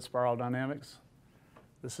 Anybody read Spiral Dynamics?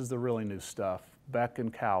 This is the really new stuff, Beck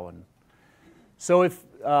and Cowan. So if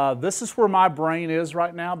this is where my brain is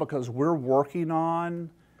right now, because we're working on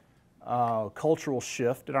cultural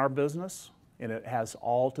shift in our business, and it has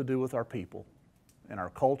all to do with our people and our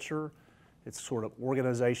culture. It's sort of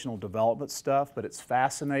organizational development stuff, but it's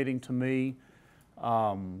fascinating to me.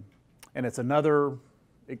 And it's another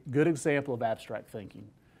good example of abstract thinking,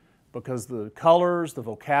 because the colors, the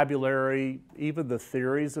vocabulary, even the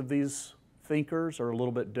theories of these thinkers are a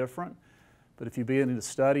little bit different. But if you begin to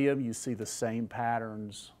study them, you see the same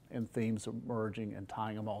patterns and themes emerging and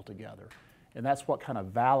tying them all together. And that's what kind of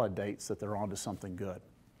validates that they're onto something good.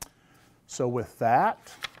 So with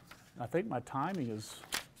that, I think my timing is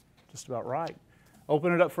just about right.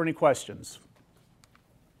 Open it up for any questions.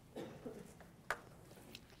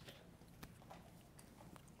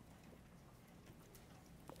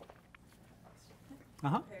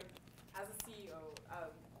 Okay. As a CEO,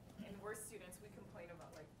 and we're students, we complain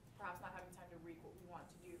about like perhaps not having time to read what we want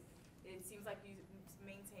to do. It seems like you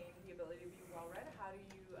maintain the ability to be well-read. How do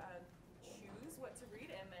you choose what to read,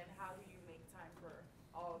 and then how do you make time for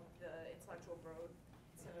all of the intellectual growth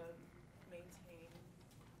to maintain?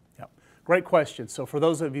 Yep. Great question. So for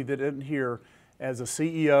those of you that didn't hear, as a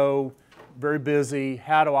CEO, very busy,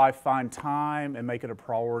 how do I find time and make it a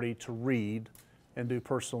priority to read and do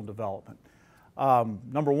personal development?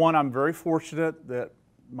 Number one, I'm very fortunate that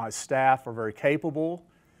my staff are very capable,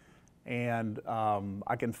 and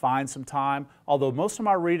I can find some time. Although most of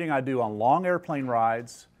my reading I do on long airplane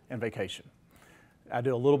rides and vacation. I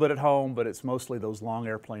do a little bit at home, but it's mostly those long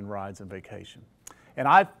airplane rides and vacation. And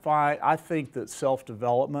I think that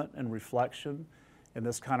self-development and reflection in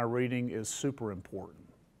this kind of reading is super important.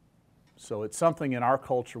 So it's something in our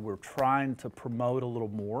culture we're trying to promote a little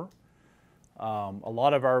more. A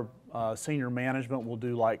lot of our senior management will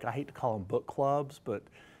do, like, I hate to call them book clubs, but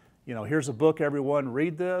you know, here's a book, everyone,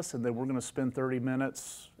 read this, and then we're going to spend 30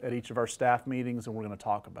 minutes at each of our staff meetings and we're going to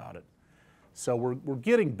talk about it. So we're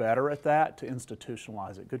getting better at that to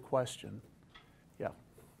institutionalize it. Good question. Yeah.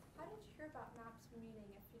 How did you hear about Mapp's meeting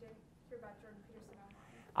if you didn't hear about Jordan Peterson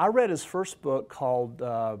online? I read his first book called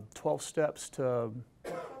 12 Steps to... 12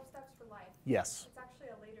 Steps for Life. Yes. It's actually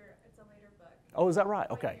a later book. Oh, is that right?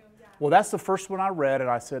 Okay. New, yeah. Well, that's the first one I read, and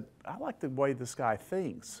I said, I like the way this guy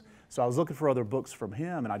thinks. So I was looking for other books from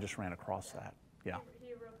him, and I just ran across that. Yeah.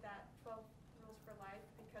 He wrote that 12 Rules for Life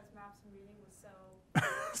because Mapp's meeting was so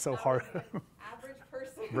So hard. like an average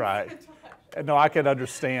person. Right. No, I can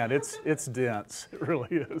understand. It's dense. It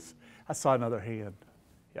really is. I saw another hand.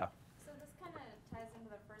 Yeah. So this kind of ties into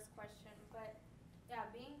the first question, but yeah,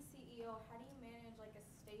 being CEO, how do you manage like a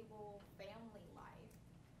stable family life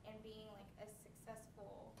and being like a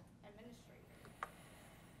successful administrator?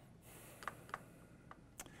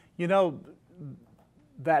 You know,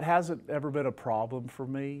 that hasn't ever been a problem for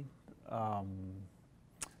me.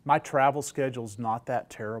 My travel schedule's not that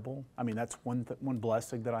terrible. I mean, that's one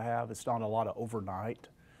blessing that I have. It's not a lot of overnight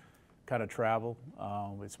kind of travel.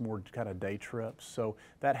 It's more kind of day trips. So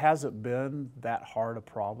that hasn't been that hard a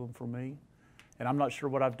problem for me. And I'm not sure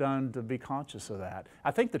what I've done to be conscious of that. I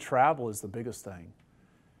think the travel is the biggest thing.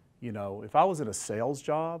 You know, if I was in a sales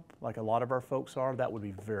job, like a lot of our folks are, that would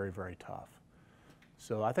be very, very tough.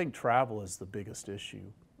 So I think travel is the biggest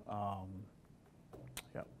issue.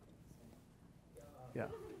 Yeah. Yeah.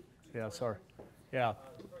 Yeah, sorry. Yeah.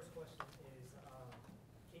 The first question is,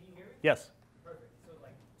 can you hear me? Yes. Perfect. So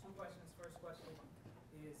like two questions. First question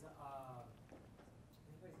is,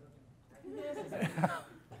 anybody's looking.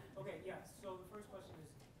 Okay, yeah. So the first question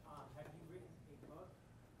is, have you written a book?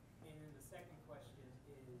 And then the second question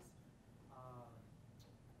is,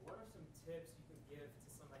 what are some tips you could give to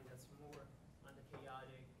somebody that's more on the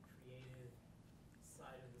chaotic, creative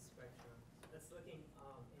side of the spectrum, that's looking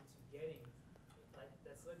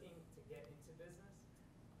to get into business?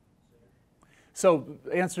 So,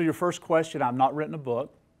 answer your first question, I've not written a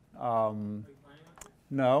book. Are you planning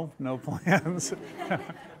on it? No plans.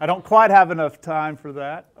 I don't quite have enough time for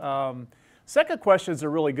that. Second question is a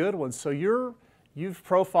really good one. So you've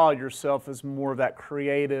profiled yourself as more of that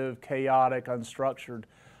creative, chaotic, unstructured.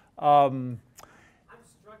 I'm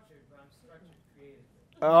structured, but I'm structured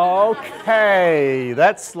creatively. Okay,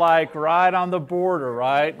 that's like right on the border,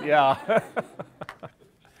 right? Yeah.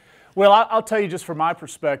 Well, I'll tell you just from my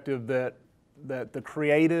perspective that the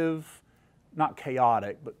creative, not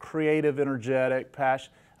chaotic, but creative, energetic,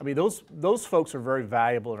 passion, I mean, those folks are very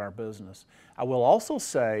valuable in our business. I will also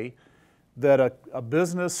say that a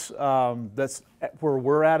business that's where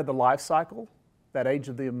we're at in the life cycle, that age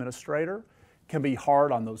of the administrator, can be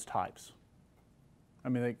hard on those types. I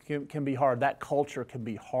mean, it can be hard. That culture can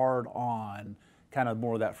be hard on kind of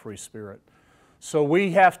more of that free spirit. So we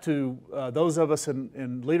have to, those of us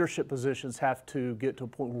in leadership positions have to get to a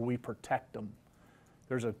point where we protect them.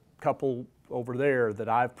 There's a couple over there that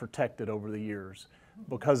I've protected over the years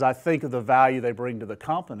because I think of the value they bring to the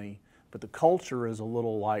company, but the culture is a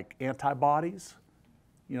little like antibodies,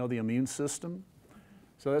 you know, the immune system.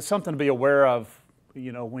 So that's something to be aware of,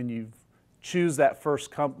 you know, when you choose that first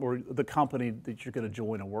or the company that you're going to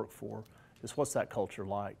join and work for, is what's that culture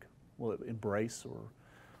like? Will it embrace, or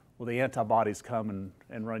will the antibodies come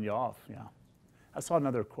and run you off? Yeah. I saw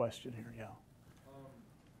another question here, yeah. I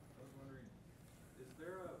was wondering, is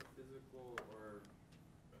there a physical, or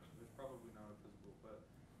there's probably not a physical, but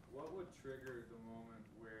what would trigger the moment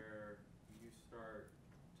where you start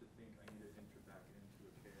to think I need to enter back into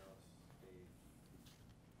a chaos state?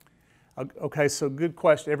 Okay, so good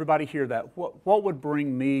question. Everybody hear that. What would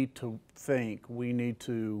bring me to think we need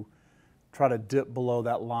to try to dip below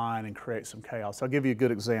that line and create some chaos? I'll give you a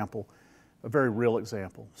good example, a very real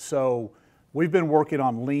example. So we've been working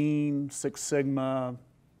on Lean, Six Sigma,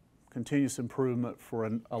 continuous improvement for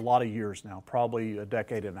a lot of years now, probably a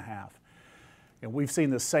decade and a half. And we've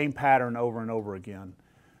seen the same pattern over and over again.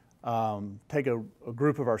 Take a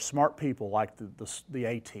group of our smart people like the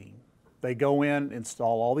A team. They go in,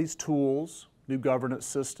 install all these tools, new governance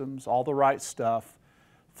systems, all the right stuff,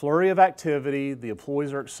 flurry of activity, the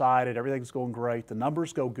employees are excited, everything's going great, the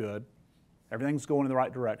numbers go good, everything's going in the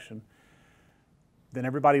right direction. Then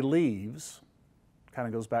everybody leaves, kind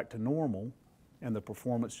of goes back to normal, and the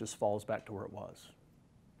performance just falls back to where it was.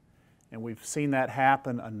 And we've seen that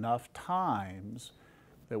happen enough times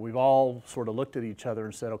that we've all sort of looked at each other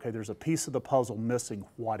and said, okay, there's a piece of the puzzle missing,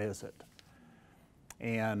 what is it?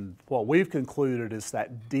 And what we've concluded is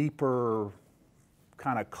that deeper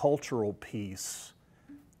kind of cultural piece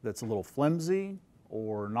that's a little flimsy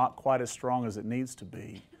or not quite as strong as it needs to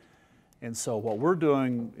be. And so what we're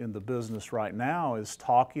doing in the business right now is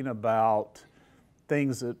talking about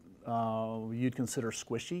things that you'd consider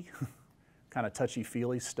squishy, kind of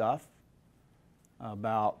touchy-feely stuff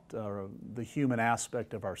about the human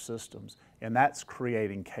aspect of our systems. And that's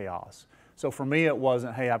creating chaos. So for me, it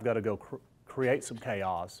wasn't, hey, I've got to go create some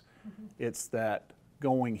chaos. It's that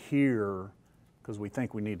going here, because we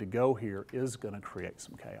think we need to go here, is going to create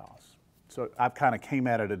some chaos. So I've kind of came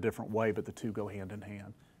at it a different way, but the two go hand in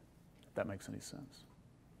hand, if that makes any sense.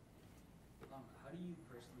 How do you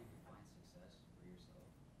personally define success for yourself?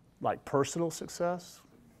 Like personal success?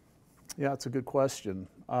 Yeah, it's a good question.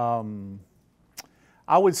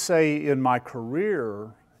 I would say in my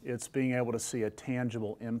career, it's being able to see a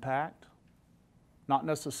tangible impact. Not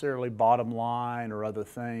necessarily bottom line or other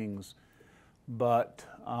things, but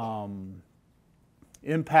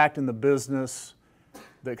impact in the business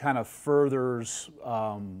that kind of furthers,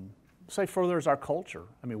 furthers our culture.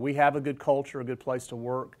 I mean, we have a good culture, a good place to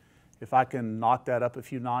work. If I can knock that up a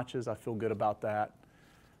few notches, I feel good about that.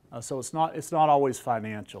 So it's not always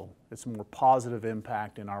financial. It's more positive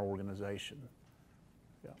impact in our organization.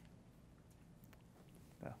 Yeah.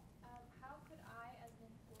 Yeah. How could I, as an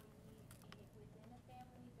employee within a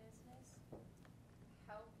family business,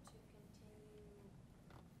 help to continue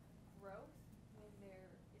growth when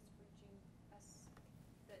there is reaching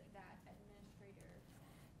that administrator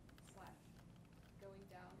 / going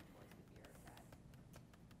down towards the bureaucrat?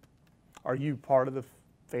 Are you part of the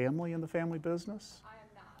family in the family business? I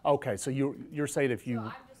am not. Okay, so you're saying if So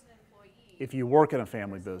I'm just an employee. if you work in a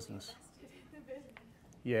family business. Invested in the business.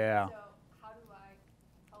 Yeah. So how do I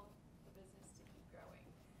help the business to keep growing?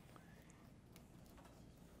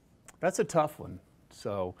 That's a tough one.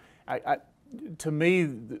 So to me,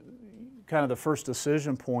 kind of the first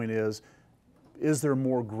decision point is there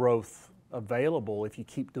more growth available if you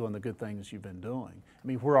keep doing the good things you've been doing? I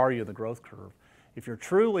mean, where are you in the growth curve? If you're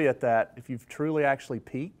truly at that, if you've truly actually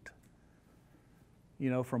peaked, you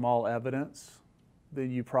know, from all evidence, then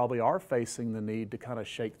you probably are facing the need to kind of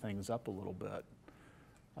shake things up a little bit.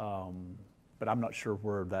 But I'm not sure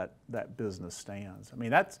where that business stands. I mean,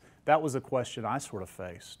 that was a question I sort of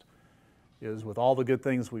faced, is with all the good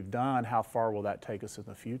things we've done, how far will that take us in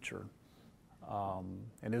the future?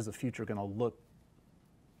 And is the future going to look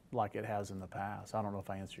like it has in the past? I don't know if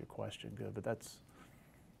I answered your question good, but that's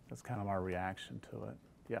kind of my reaction to it.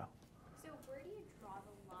 Yeah. So where do you draw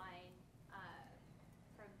the line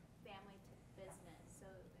from family to business? So,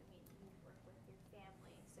 I mean, you work with your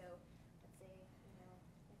family, so let's say, you know,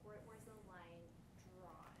 like where's the line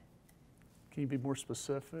drawn? Can you be more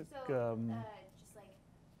specific? So, just like,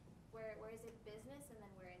 where is it business and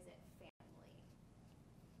then where is it family?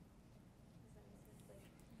 Does that make sense?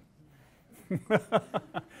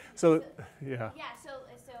 So, yeah. Yeah, so,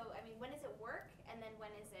 I mean, when is it work and then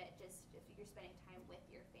when is it just if you're spending time with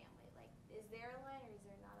your family? Like, is there a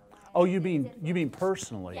Oh, influence? you mean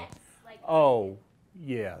personally? Yes. Like, Oh,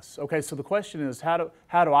 yes. Okay, so the question is, how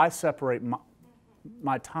do I separate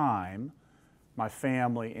my time, my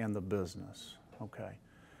family, and the business? Okay.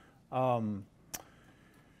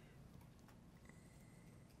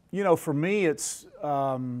 You know, for me, it's,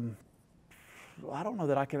 I don't know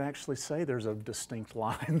that I can actually say there's a distinct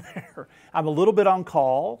line there. I'm a little bit on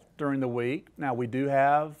call during the week. Now, we do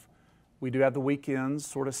have the weekends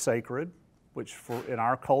sort of sacred, which in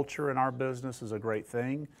our culture, in our business, is a great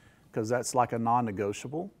thing, because that's like a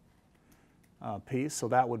non-negotiable piece. So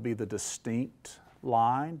that would be the distinct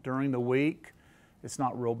line. During the week, it's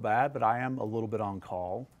not real bad, but I am a little bit on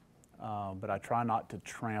call. But I try not to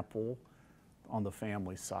trample on the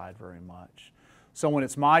family side very much. So when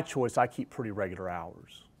it's my choice, I keep pretty regular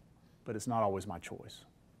hours, but it's not always my choice,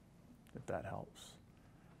 if that helps.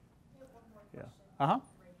 We have one more Yeah. question. Uh-huh.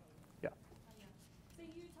 Right here. Yeah. So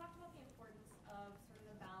you talked about the importance of sort of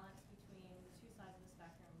the balance between the two sides of the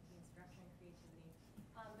spectrum, between structure and creativity.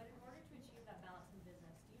 But in order to achieve that balance in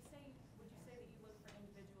business, would you say that you look for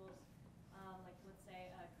individuals, like let's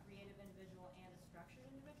say a creative individual and a structured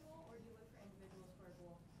individual, or do you look for individuals who are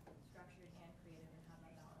both structured and creative and have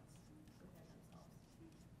that balance within themselves?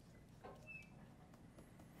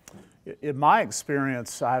 In my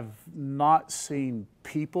experience, I've not seen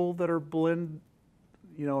people that are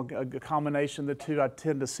a combination of the two. I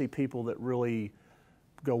tend to see people that really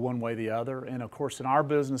go one way or the other. And of course, in our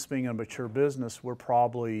business, being a mature business, we're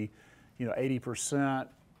probably, 80%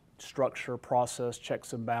 structure, process,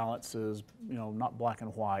 checks and balances, not black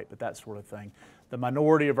and white, but that sort of thing. The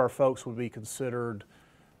minority of our folks would be considered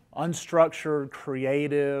unstructured,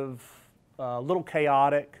 creative, a little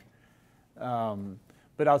chaotic.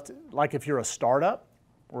 But like if you're a startup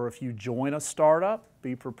or if you join a startup,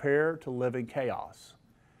 be prepared to live in chaos.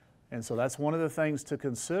 And so that's one of the things to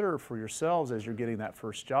consider for yourselves as you're getting that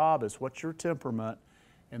first job is what's your temperament,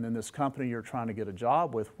 and then this company you're trying to get a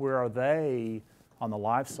job with, where are they on the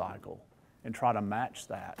life cycle, and try to match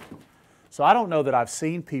that. So I don't know that I've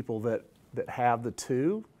seen people that have the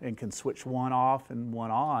two and can switch one off and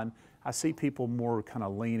one on. I see people more kind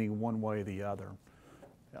of leaning one way or the other.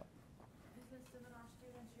 Business seminar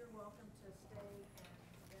students, you're welcome to stay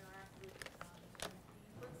and interact with Mr. Dean.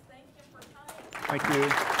 Let's thank him for coming.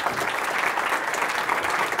 Thank you.